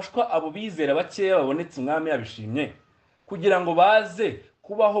hafashwa abo bizera bakeya babonetse umwami yabishimye, kugira ngo baze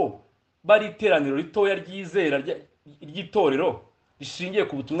kubaho bari iteraniro ritoya ryizera ry'itorero rishingiye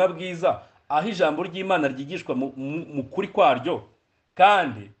ku butumwa bwiza, aho ijambo ry'Imana ryigishwa mu kuri kwaryo,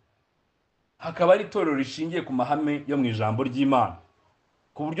 kandi hakaba ari itorero rishingiye ku mahame yo mu ijambo ry'Imana,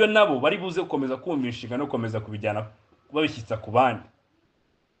 ku buryo nabo bari buze gukomeza kumva inshingano no gukomeza kubijyana babishyitsa ku bandi,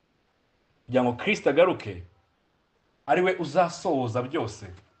 kugira ngo Kristo agaruke ari we uzasohoza byose,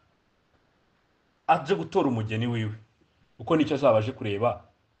 aje gutora umugeni wiwe, uko nicyo azaba aje kureba,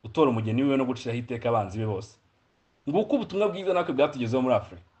 gutora umugeni wiwe no guciraho iteka abanzi be bose. Nguko ubutumwa bwiza natwe bwatugezeho muri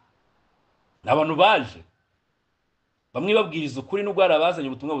Afurika. Abantu baje bamwe babwiriza ukuri n'ubwo hari abazanye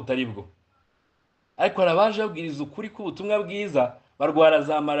ubutumwa butari bwo, ariko hari abaje babwiriza ukuri k'ubutumwa bwiza, barwara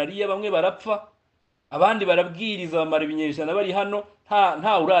za malariya, bamwe barapfa, abandi barabwiriza bamara ibinyejana bari hano,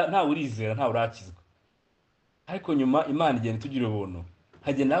 nta urizera, nta urakizwa. Ariko nyuma Imana igenda itugira ubuntu,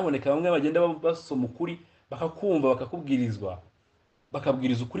 hagenda haboneka bamwe bagenda basoma ukuri, bakakumva, bakakubwirizwa,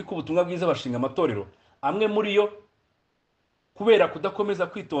 bakabwiriza ukuri k'ubutumwa bwiza, bashinga amatorero. Amwe muri yo kubera kudakomeza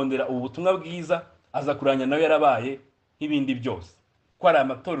kwitondera ubu butumwa bwiza, aza kuranya nawe yarabaye nk'ibindi byose, ko ari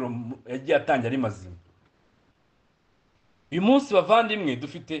amatorero yagiye atangira ari mazima. Uyu munsi bavandimwe,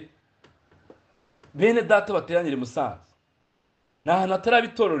 dufite bene data bateranira i Musanze. Ni ahantu hataraba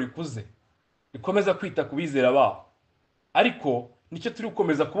itorero rikuze rikomeza kwita ku bizera babo, ariko nicyo turi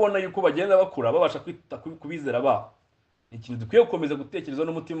gukomeza kubona yuko bagenda bakura, babasha kwita ku bizera babo. Ni ikintu dukwiye gukomeza gutekereza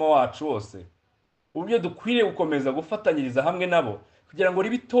n'umutima wacu wose, uburyo dukwiriye gukomeza gufatanyiriza hamwe nabo, kugira ngo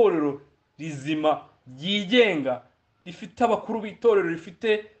ribe itorero rizima, ryigenga, rifite abakuru b'itorero,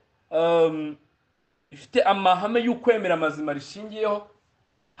 rifite amahame y'ukwemera amazima rishingiyeho.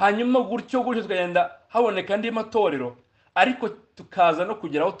 Hanyuma gutyo tukagenda haboneka andi matorero, ariko tukaza no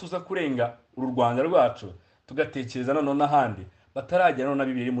kugera aho tuza kurenga uru Rwanda rwacu, tugatekereza noneho n'ahandi bataragera noneho na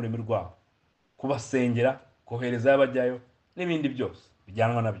Bibiliya iri mu rurimi rwabo, kubasengera, kohereza abajyayo n'ibindi byose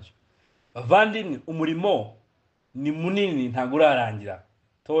bijyanwa nabyo. Bavandimwe, umurimo ni munini, ntabwo urarangira.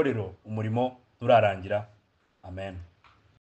 Torero, umurimo nturarangira. Amen.